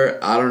 brother,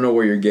 I don't know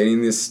where you're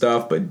getting this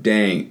stuff, but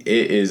dang,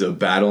 it is a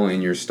battle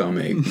in your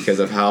stomach because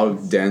of how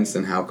dense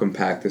and how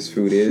compact this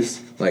food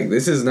is. Like,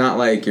 this is not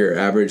like your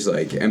average,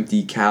 like,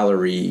 empty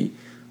calorie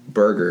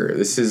burger.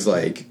 This is,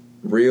 like,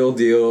 real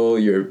deal.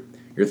 You're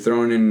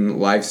throwing in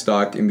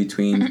livestock in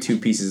between two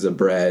pieces of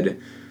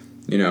bread,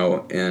 you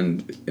know,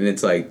 and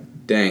it's like,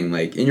 dang,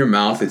 like, in your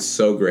mouth, it's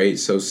so great,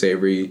 so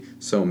savory,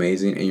 so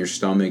amazing. In your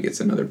stomach, it's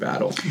another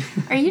battle.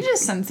 Are you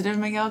just sensitive,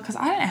 Miguel? Because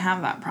I didn't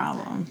have that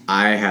problem.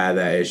 I had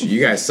that issue. You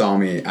guys saw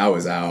me. I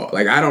was out.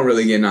 Like, I don't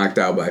really get knocked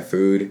out by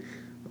food.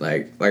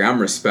 Like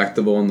I'm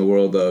respectable in the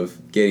world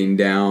of getting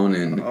down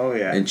and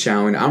and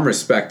chowing. I'm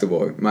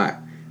respectable.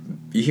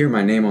 You hear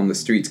my name on the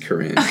streets,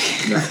 Coryn.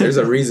 Okay. There's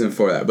a reason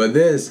for that. But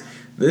this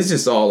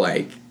just all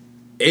like,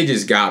 it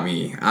just got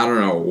me. I don't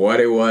know what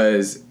it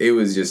was. It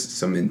was just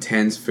some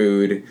intense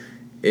food.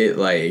 It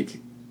like,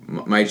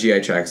 my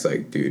GI track's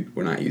like, dude,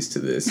 we're not used to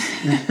this.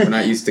 We're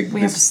not used to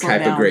this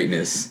type of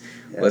greatness.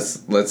 Yeah.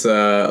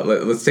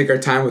 Let's take our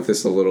time with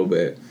this a little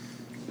bit,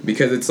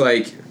 because it's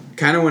like,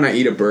 kind of when I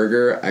eat a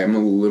burger,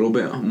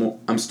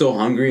 I'm still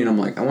hungry and I'm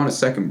like, I want a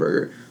second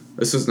burger.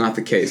 This was not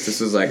the case. This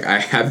was like, I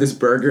have this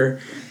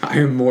burger. I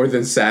am more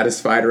than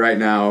satisfied right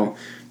now.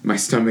 My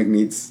stomach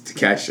needs to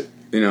catch,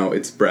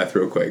 its breath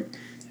real quick.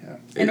 Yeah.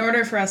 In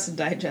order for us to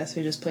digest,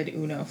 we just played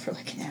Uno for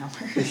like an hour,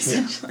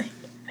 essentially.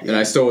 And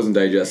I still wasn't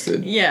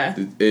digested. Yeah.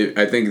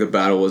 I think the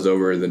battle was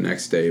over the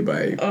next day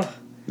by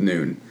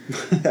noon.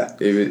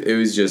 It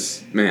was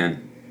just,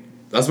 man,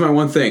 that's my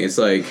one thing. It's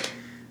like,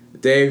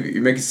 Dave,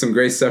 you're making some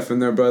great stuff in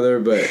there, brother,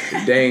 but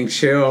dang,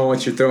 chill on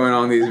what you're throwing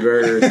on these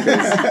burgers.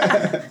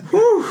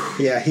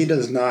 Yeah, he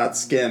does not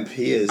skimp.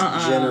 He is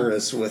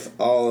generous with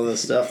all of the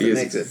stuff that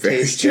makes it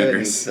taste good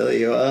and fill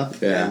you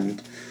up. Yeah.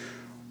 And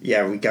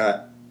yeah, we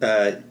got,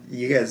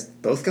 you guys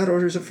both got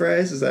orders of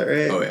fries, is that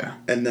right? Oh, yeah.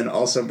 And then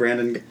also,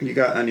 Brandon, you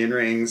got onion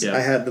rings. Yeah. I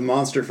had the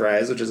monster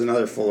fries, which is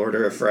another full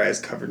order of fries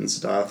covered in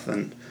stuff,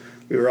 and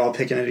we were all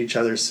picking at each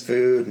other's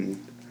food,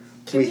 and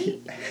Can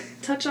we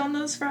touch on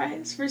those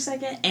fries for a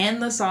second?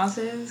 And the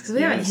sauces? Because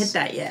we haven't hit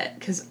that yet.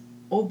 Because,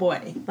 oh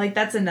boy. Like,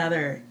 that's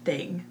another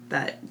thing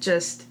that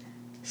just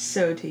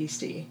so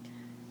tasty.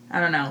 I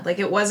don't know. Like,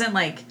 it wasn't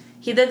like...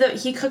 He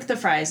cooked the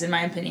fries, in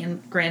my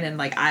opinion. Granted,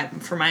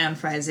 for my own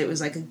fries, it was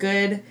like a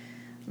good...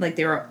 Like,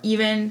 they were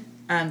even.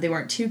 They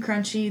weren't too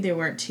crunchy. They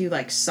weren't too,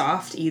 like,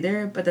 soft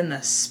either. But then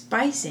the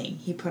spicing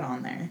he put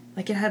on there.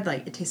 Like,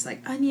 it tastes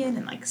like onion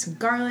and, like, some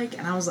garlic.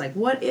 And I was like,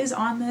 what is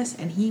on this?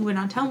 And he would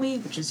not tell me,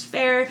 which is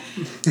fair.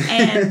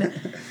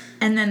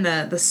 And then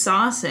the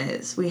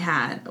sauces we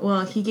had.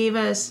 Well, he gave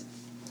us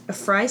a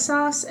fry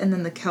sauce and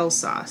then the Kel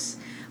sauce.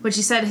 Which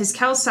he said his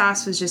Kel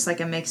sauce was just,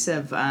 like, a mix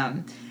of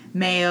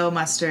mayo,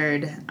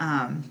 mustard,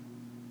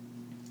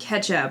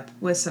 ketchup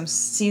with some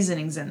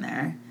seasonings in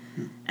there.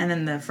 And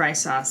then the fry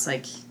sauce,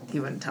 like, he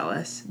wouldn't tell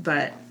us.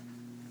 But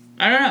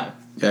I don't know.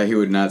 Yeah, he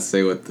would not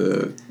say what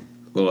the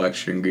little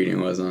extra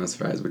ingredient was on his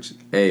fries, which,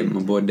 hey,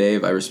 my boy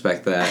Dave, I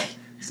respect that.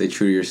 Stay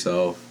true to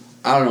yourself.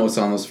 I don't know what's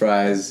on those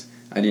fries.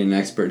 I need an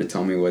expert to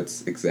tell me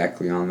what's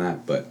exactly on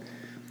that, but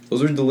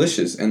those are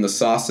delicious. And the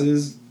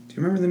sauces, do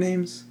you remember the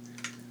names?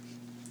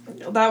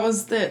 That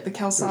was the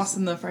kel sauce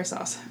and the fry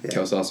sauce. Yeah.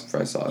 Kel sauce and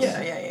fry sauce.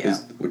 Yeah.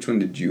 Which one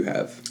did you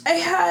have? I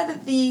had I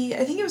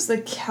think it was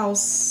the kel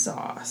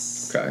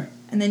sauce. Okay.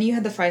 And then you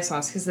had the fry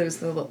sauce because there was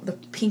the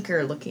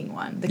pinker looking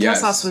one. The kel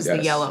sauce was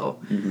the yellow.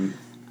 Mm-hmm.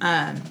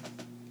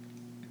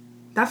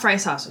 That fry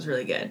sauce was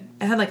really good.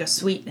 It had like a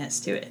sweetness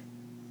to it.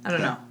 I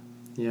don't know.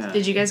 Yeah.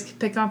 Did you guys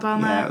pick up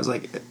on that? Yeah, it was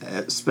like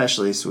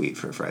especially sweet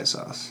for fry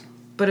sauce.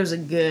 But it was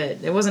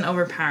it wasn't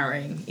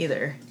overpowering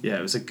either. Yeah,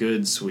 it was a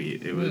good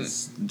sweet. It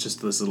was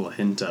just this little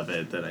hint of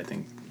it that I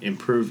think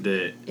improved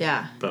it.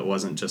 Yeah. But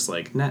wasn't just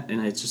like,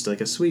 and it's just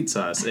like a sweet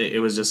sauce. It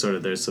was just sort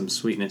of, there's some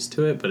sweetness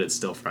to it, but it's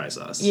still fry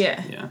sauce.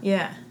 Yeah.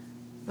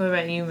 What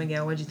about you,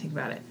 Miguel? What'd you think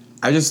about it?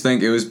 I just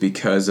think it was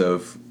because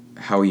of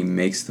how he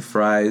makes the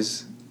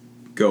fries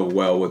go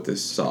well with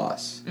this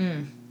sauce.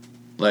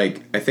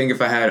 Like, I think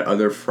if I had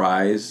other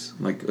fries,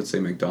 like let's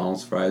say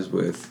McDonald's fries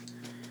with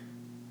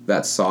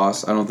that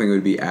sauce, I don't think it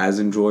would be as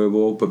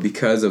enjoyable. But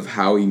because of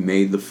how he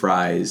made the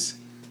fries,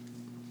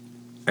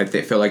 I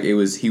felt like he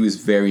was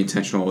very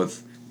intentional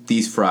with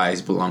these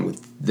fries belong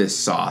with this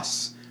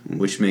sauce,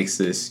 which makes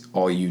this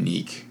all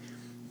unique.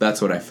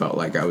 That's what I felt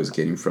like I was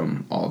getting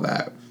from all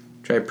that,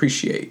 which I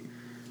appreciate.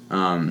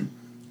 I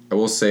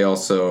will say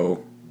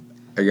also,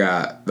 I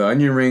got the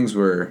onion rings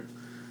were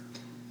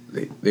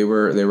they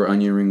were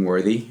onion ring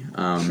worthy.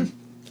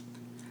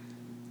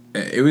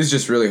 It was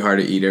just really hard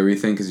to eat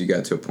everything because you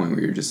got to a point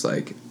where you're just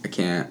like, I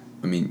can't.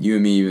 I mean, you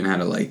and me even had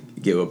to like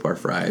give up our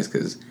fries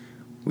because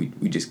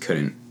we just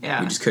couldn't.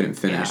 Yeah. We just couldn't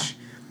finish.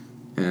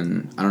 Yeah.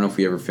 And I don't know if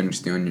we ever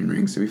finished the onion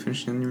rings. Did we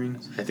finish the onion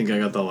rings? I think I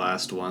got the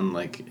last one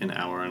like an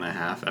hour and a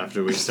half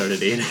after we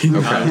started eating.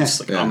 Okay. I was just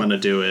like, I'm gonna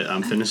do it.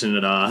 I'm finishing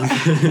it off.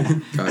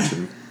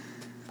 Gotcha.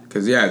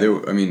 Because, we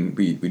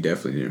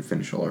definitely didn't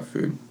finish all our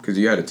food. Because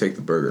you had to take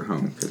the burger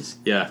home.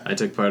 Yeah, I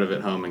took part of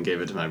it home and gave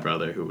it to my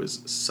brother, who was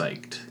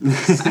psyched.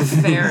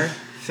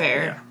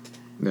 Fair.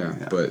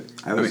 Yeah, but...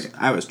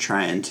 I was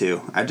trying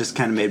to. I just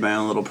kind of made my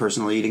own little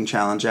personal eating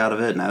challenge out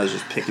of it, and I was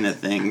just picking at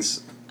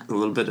things a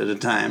little bit at a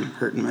time,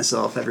 hurting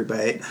myself every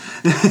bite.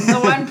 The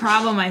one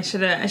problem, I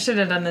should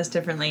have done this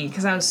differently,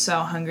 because I was so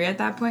hungry at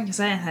that point, because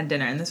I hadn't had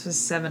dinner, and this was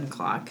 7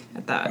 o'clock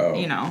at that,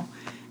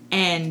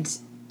 and...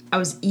 I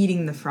was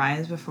eating the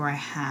fries before I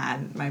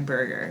had my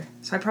burger.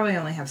 So I probably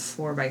only have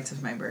 4 bites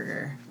of my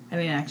burger. I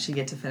didn't actually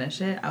get to finish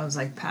it. I was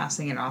like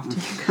passing it off to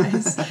you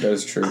guys. That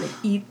is true.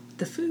 Eat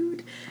the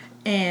food.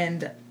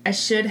 And I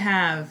should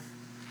have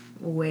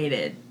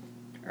waited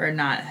or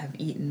not have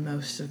eaten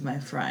most of my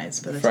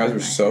fries. The fries were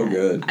so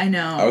good. I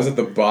know. I was at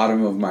the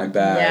bottom of my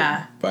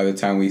bag by the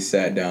time we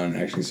sat down and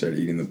actually started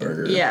eating the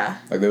burger. Yeah.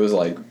 Like there was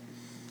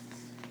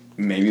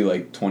maybe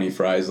 20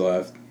 fries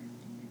left,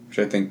 which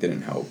I think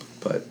didn't help,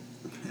 but...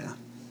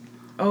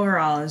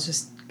 Overall, it's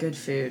just good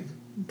food.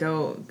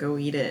 Go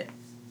eat it.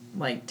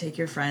 Like, take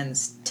your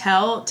friends.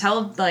 Tell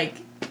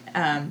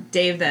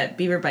Dave that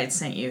Beaver Bites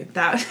sent you.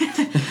 That's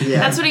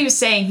what he was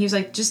saying. He was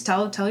like, just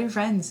tell your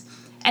friends.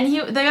 And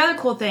the other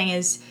cool thing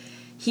is,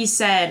 he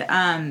said,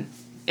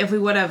 if we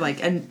would have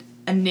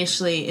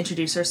initially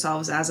introduced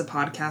ourselves as a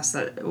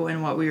podcast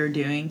and what we were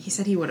doing, he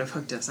said he would have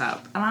hooked us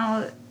up. And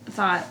I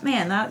thought,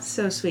 man, that's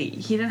so sweet.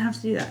 He didn't have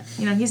to do that.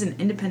 He's an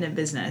independent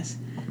business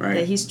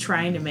that he's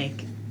trying to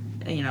make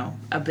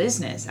a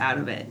business out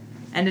of it,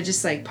 and to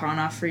just pawn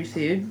off free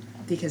food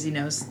because he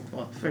knows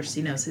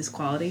his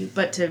quality,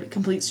 but to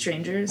complete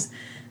strangers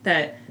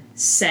that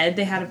said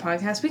they had a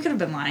podcast. We could have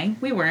been lying.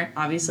 We weren't,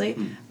 obviously,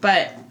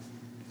 but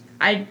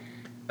I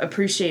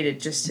appreciated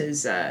just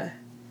his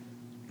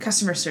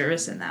customer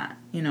service in that,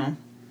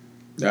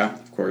 Yeah,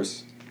 of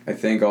course. I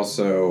think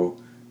also,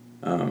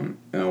 and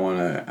I want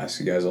to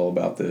ask you guys all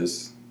about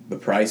this, the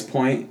price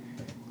point,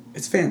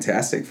 it's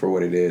fantastic for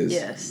what it is.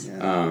 Yes.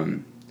 Yeah.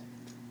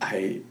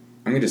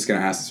 I'm just going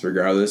to ask this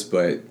regardless,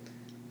 but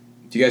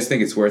do you guys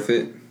think it's worth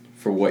it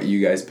for what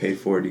you guys paid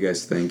for? Do you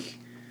guys think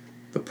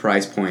the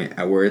price point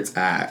at where it's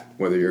at,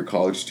 whether you're a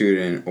college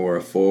student or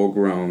a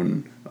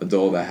full-grown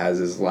adult that has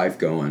his life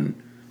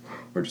going,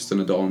 or just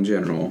an adult in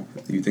general,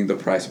 do you think the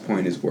price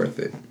point is worth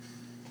it?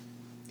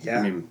 Yeah.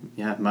 I mean,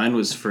 mine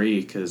was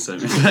free because,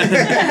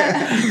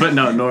 but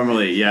no,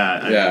 normally,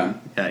 yeah.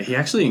 He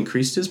actually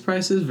increased his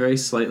prices very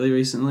slightly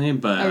recently,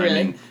 but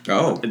really?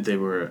 They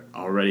were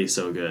already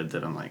so good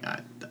that I'm like,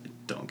 I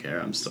don't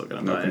care. I'm still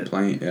gonna buy it. No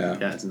complaint. Yeah.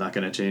 Yeah, it's not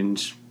gonna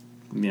change,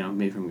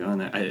 me from going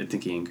there. I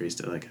think he increased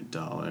it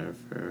 $1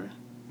 for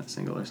a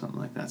single or something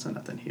like that, so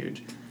nothing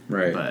huge.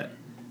 Right. But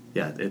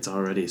yeah, it's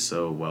already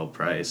so well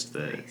priced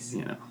that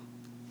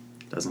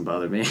doesn't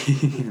bother me.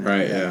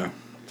 Right. Yeah.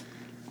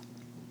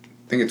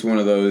 I think it's one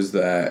of those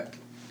that,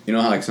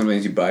 how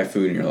sometimes you buy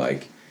food and you're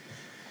like,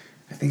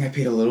 I think I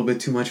paid a little bit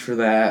too much for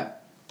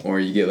that, or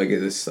you get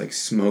this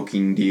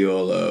smoking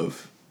deal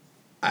of,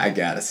 I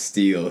got a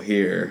steal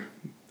here.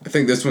 I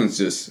think this one's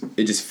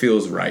it just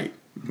feels right.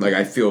 Like,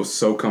 I feel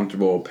so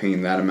comfortable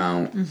paying that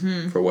amount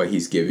for what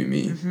he's giving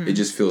me. It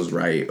just feels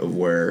right of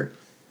where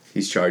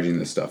he's charging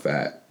this stuff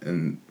at.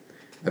 And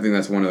I think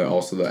that's one of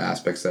the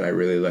aspects that I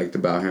really liked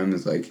about him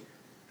is, like,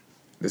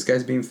 this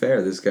guy's being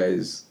fair. This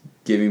guy's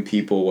giving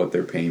people what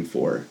they're paying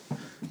for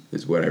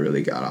is what I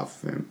really got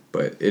off of him.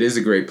 But it is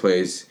a great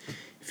place.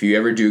 If you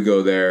ever do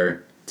go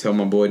there, tell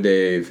my boy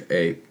Dave,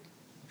 hey,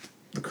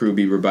 the crew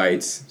Beaver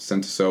Bites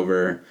sent us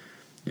over.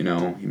 You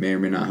know, he may or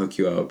may not hook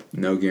you up.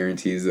 No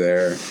guarantees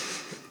there.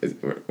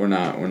 We're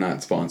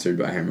not sponsored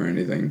by him or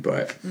anything,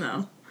 but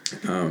No.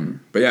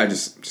 But yeah,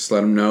 just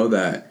let him know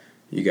that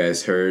you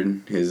guys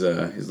heard his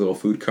little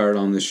food cart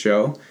on this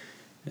show,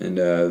 and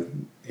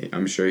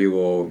I'm sure he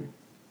will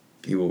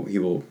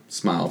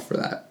smile for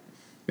that.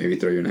 Maybe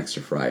throw you an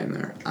extra fry in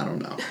there. I don't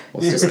know.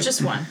 We'll see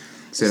Just one.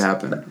 See it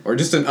happen, or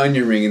just an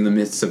onion ring in the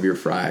midst of your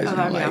fries. Oh,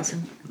 that'd be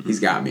awesome.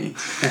 He's got me.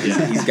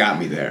 Yeah. He's got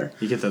me there.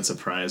 You get that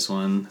surprise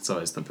one. It's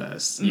always the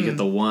best. You get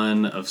the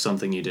one of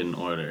something you didn't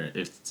order.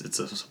 If it's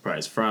a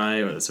surprise fry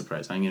or the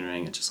surprise onion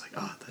ring, it's just like,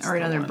 oh, that's Or the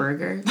another one.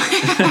 burger.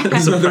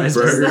 Surprise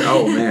Burger.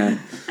 Oh man.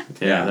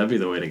 Yeah, that'd be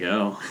the way to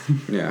go.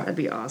 Yeah. That'd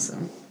be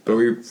awesome. But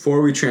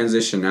before we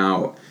transition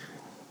out,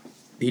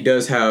 he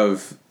does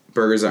have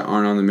burgers that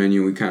aren't on the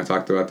menu. We kind of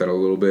talked about that a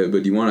little bit,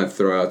 but do you want to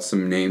throw out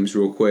some names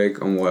real quick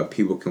on what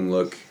people can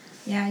look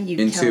Yeah, you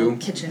into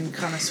kitchen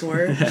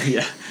connoisseur.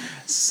 Yeah.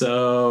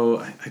 So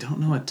I don't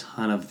know a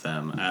ton of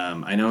them.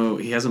 I know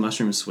he has a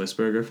mushroom Swiss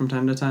burger from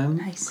time to time.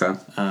 Nice. Okay.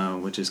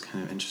 Which is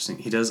kind of interesting.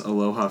 He does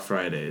Aloha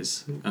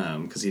Fridays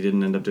because he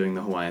didn't end up doing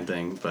the Hawaiian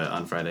thing, but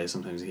on Fridays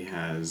sometimes he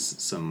has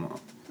some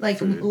Like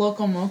food.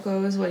 local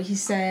moco is what he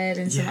said,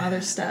 and some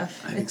other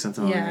stuff. I think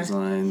something along those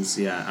lines.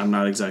 Yeah, I'm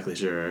not exactly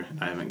sure.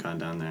 I haven't gone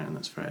down there on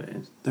those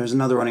Fridays. There's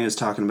another one he was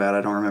talking about.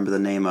 I don't remember the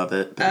name of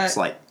it, but it's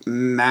like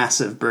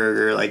massive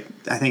burger. Like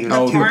I think it was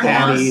Oh, two the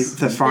patties. farmhouse.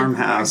 The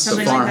farmhouse.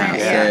 Something The like farmhouse.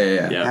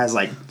 that, Yeah. It has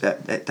like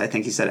that. I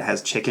think he said it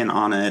has chicken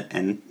on it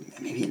and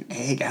maybe an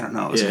egg. I don't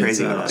know. It was Yeah,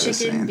 crazy. it's, What I was Chicken,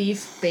 saying.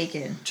 beef,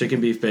 bacon.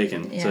 Chicken, beef,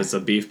 bacon. Yeah. So it's a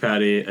beef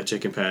patty, a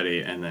chicken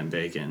patty, and then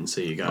bacon.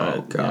 So you got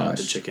Oh, gosh.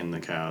 the chicken, the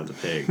cow, the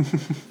pig.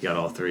 You got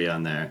all three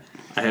on there.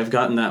 I have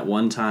gotten that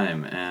one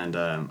time, and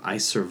I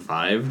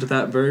survived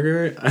that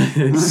burger.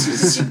 It's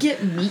just- Did you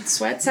get meat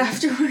sweats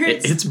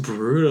afterwards? it's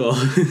brutal.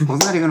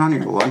 Wasn't that even on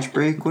your lunch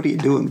break? What are you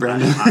doing,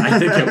 Brendan? I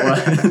think it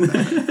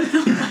was.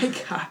 Oh my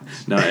gosh.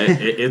 No,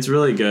 it's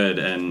really good,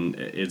 and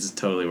it's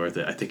totally worth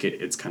it. I think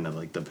it's kind of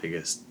like the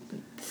biggest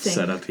Thing.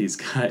 setup he's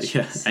got.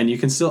 Yeah, and you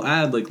can still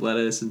add like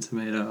lettuce and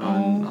tomato.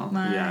 and all.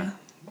 My. Yeah,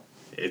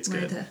 it's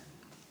good, Martha.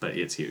 but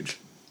it's huge.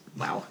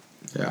 Wow.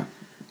 Yeah.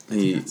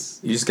 You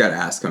just gotta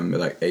ask him, be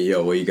like, hey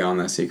yo, what you got on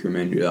that secret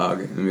menu, dog?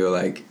 And be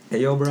like, hey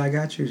yo, bro, I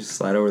got you. Just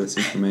slide over the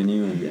secret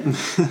menu, and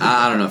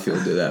I don't know if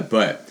he'll do that,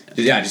 but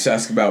just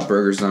ask about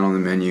burgers not on the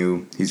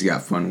menu. He's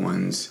got fun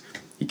ones.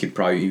 He could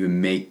probably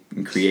even make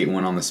and create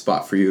one on the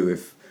spot for you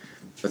if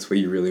that's what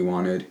you really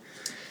wanted.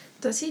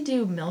 Does he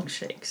do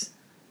milkshakes?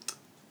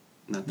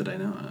 Not that I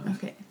know of.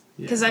 Okay.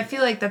 Yeah. Because I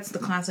feel like that's the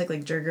classic,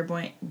 like, Jurger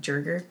Boint.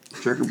 Jurger?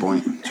 Jurger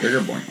Boint. Jurger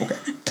Boint. Okay.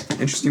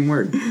 Interesting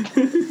word.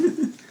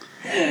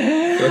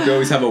 I feel like we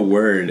always have a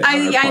word on our I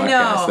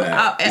podcast know.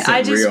 that isn't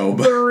I just real,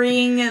 but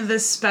bring the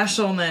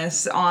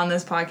specialness on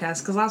this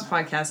podcast. Because last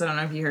podcast, I don't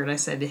know if you heard, I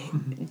said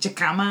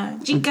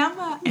jicama.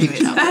 Anyway,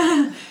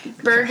 no.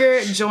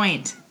 Burger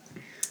joint.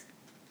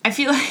 I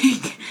feel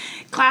like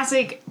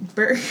classic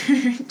burger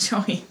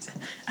joint.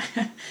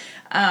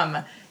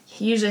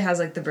 He usually has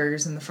like the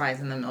burgers and the fries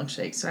and the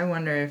milkshake. So I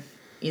wonder if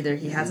either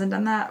he hasn't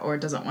done that or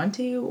doesn't want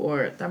to,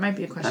 or that might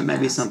be a question. That might to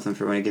be ask. something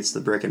for when he gets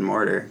the brick and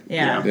mortar. Yeah.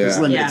 You know, there's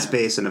Yeah. limited Yeah.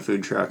 space in a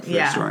food truck for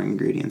Yeah. storing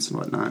ingredients and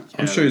whatnot.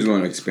 I'm sure he's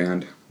willing to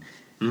expand.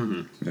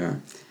 Mm-hmm. Yeah.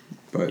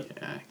 But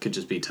Yeah, it could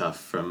just be tough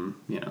from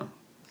the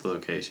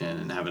location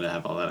and having to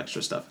have all that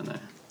extra stuff in there.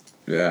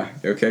 yeah.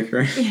 You okay,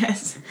 Coryn?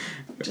 Yes.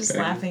 Just Okay.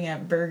 laughing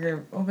at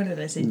burger. Oh, what did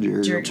I say?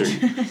 Jurger.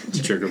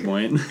 Jurger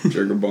Boint.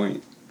 Jurger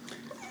Boint.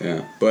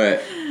 Yeah.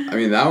 But I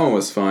mean that one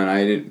was fun.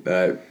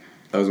 That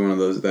was one of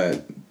those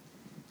that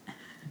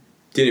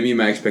didn't meet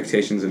my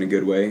expectations in a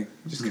good way.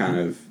 Just kind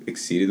of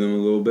exceeded them a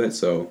little bit.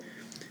 So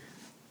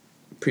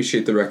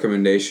appreciate the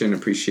recommendation.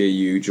 Appreciate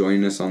you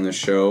joining us on this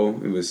show.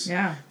 It was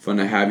fun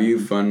to have you.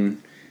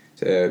 Fun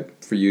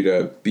for you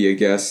to be a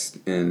guest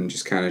and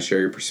just kind of share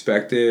your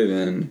perspective.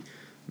 And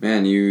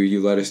man,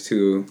 you led us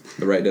to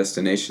the right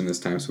destination this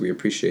time. So we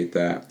appreciate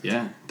that.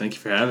 Yeah, thank you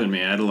for having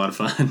me. I had a lot of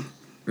fun.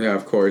 Yeah,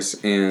 of course.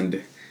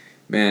 And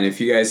man, if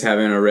you guys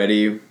haven't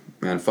already,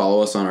 man,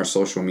 follow us on our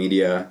social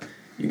media.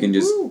 You can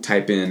just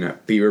type in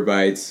Beaver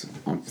Bites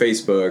on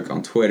Facebook,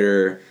 on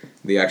Twitter.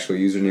 The actual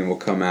username will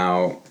come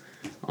out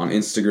on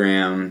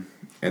Instagram,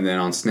 and then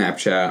on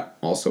Snapchat.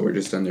 Also, we're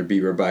just under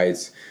Beaver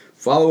Bites.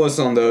 Follow us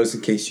on those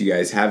in case you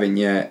guys haven't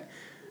yet.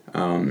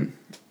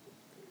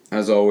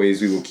 As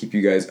always, we will keep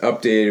you guys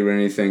updated with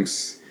anything.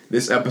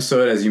 This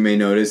episode, as you may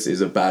notice,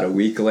 is about a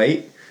week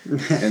late.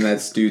 And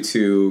that's due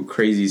to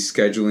crazy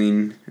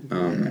scheduling.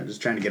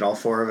 Just trying to get all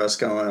four of us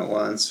going at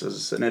once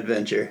was an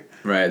adventure.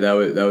 Right, that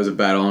was a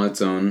battle on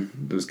its own.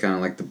 It was kind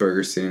of like the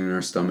burger sitting in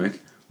our stomach.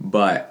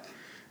 But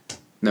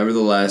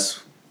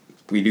nevertheless,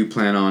 we do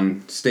plan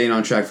on staying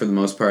on track for the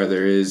most part.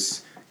 There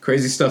is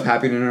crazy stuff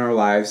happening in our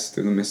lives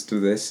through the midst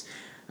of this.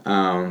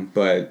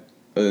 But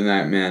other than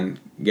that, man,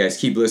 you guys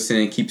keep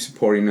listening, keep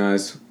supporting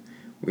us.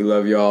 We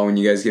love y'all. When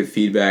you guys give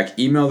feedback,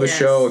 email the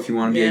show if you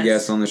want to be a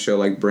guest on the show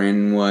like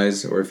Brandon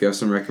was, or if you have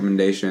some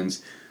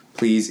recommendations,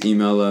 please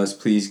email us.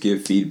 Please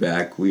give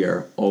feedback. We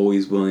are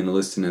always willing to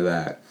listen to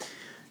that.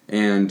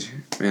 And,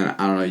 man,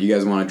 I don't know, you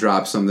guys want to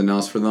drop something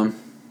else for them?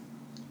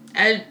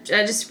 I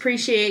just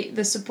appreciate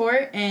the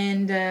support,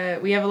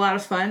 and we have a lot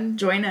of fun.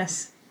 Join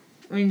us.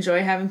 We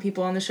enjoy having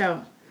people on the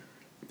show.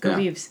 Go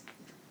Beavs.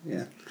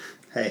 Yeah.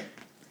 Hey,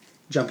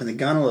 jumping the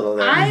gun a little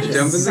there.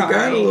 Jumping the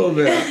gun a little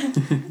bit.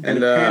 And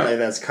apparently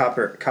that's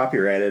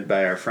copyrighted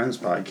by our friend's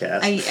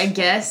podcast. I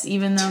guess,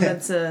 even though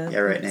that's a... Yeah,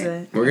 right,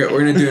 Nate. We're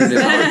gonna do it in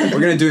his honor.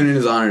 We're gonna do it in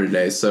his honor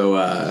today. So,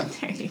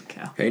 there you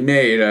go. Hey,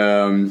 Nate,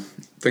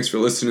 thanks for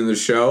listening to the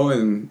show,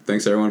 and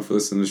thanks everyone for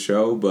listening to the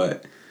show.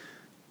 But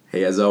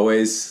hey, as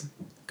always,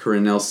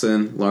 Coryn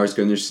Nelson, Lars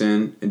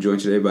Gunderson, and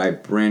joined today by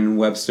Brandon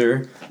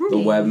Webster, the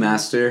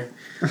webmaster,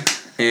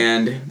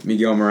 and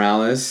Miguel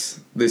Morales.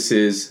 This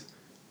is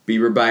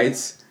Beaver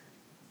Bites.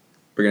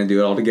 We're gonna do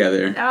it all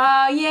together.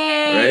 Oh,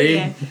 yay!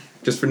 Ready?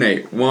 Just for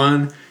Nate.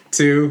 1,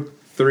 2,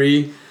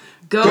 3.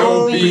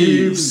 Go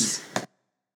Beavs!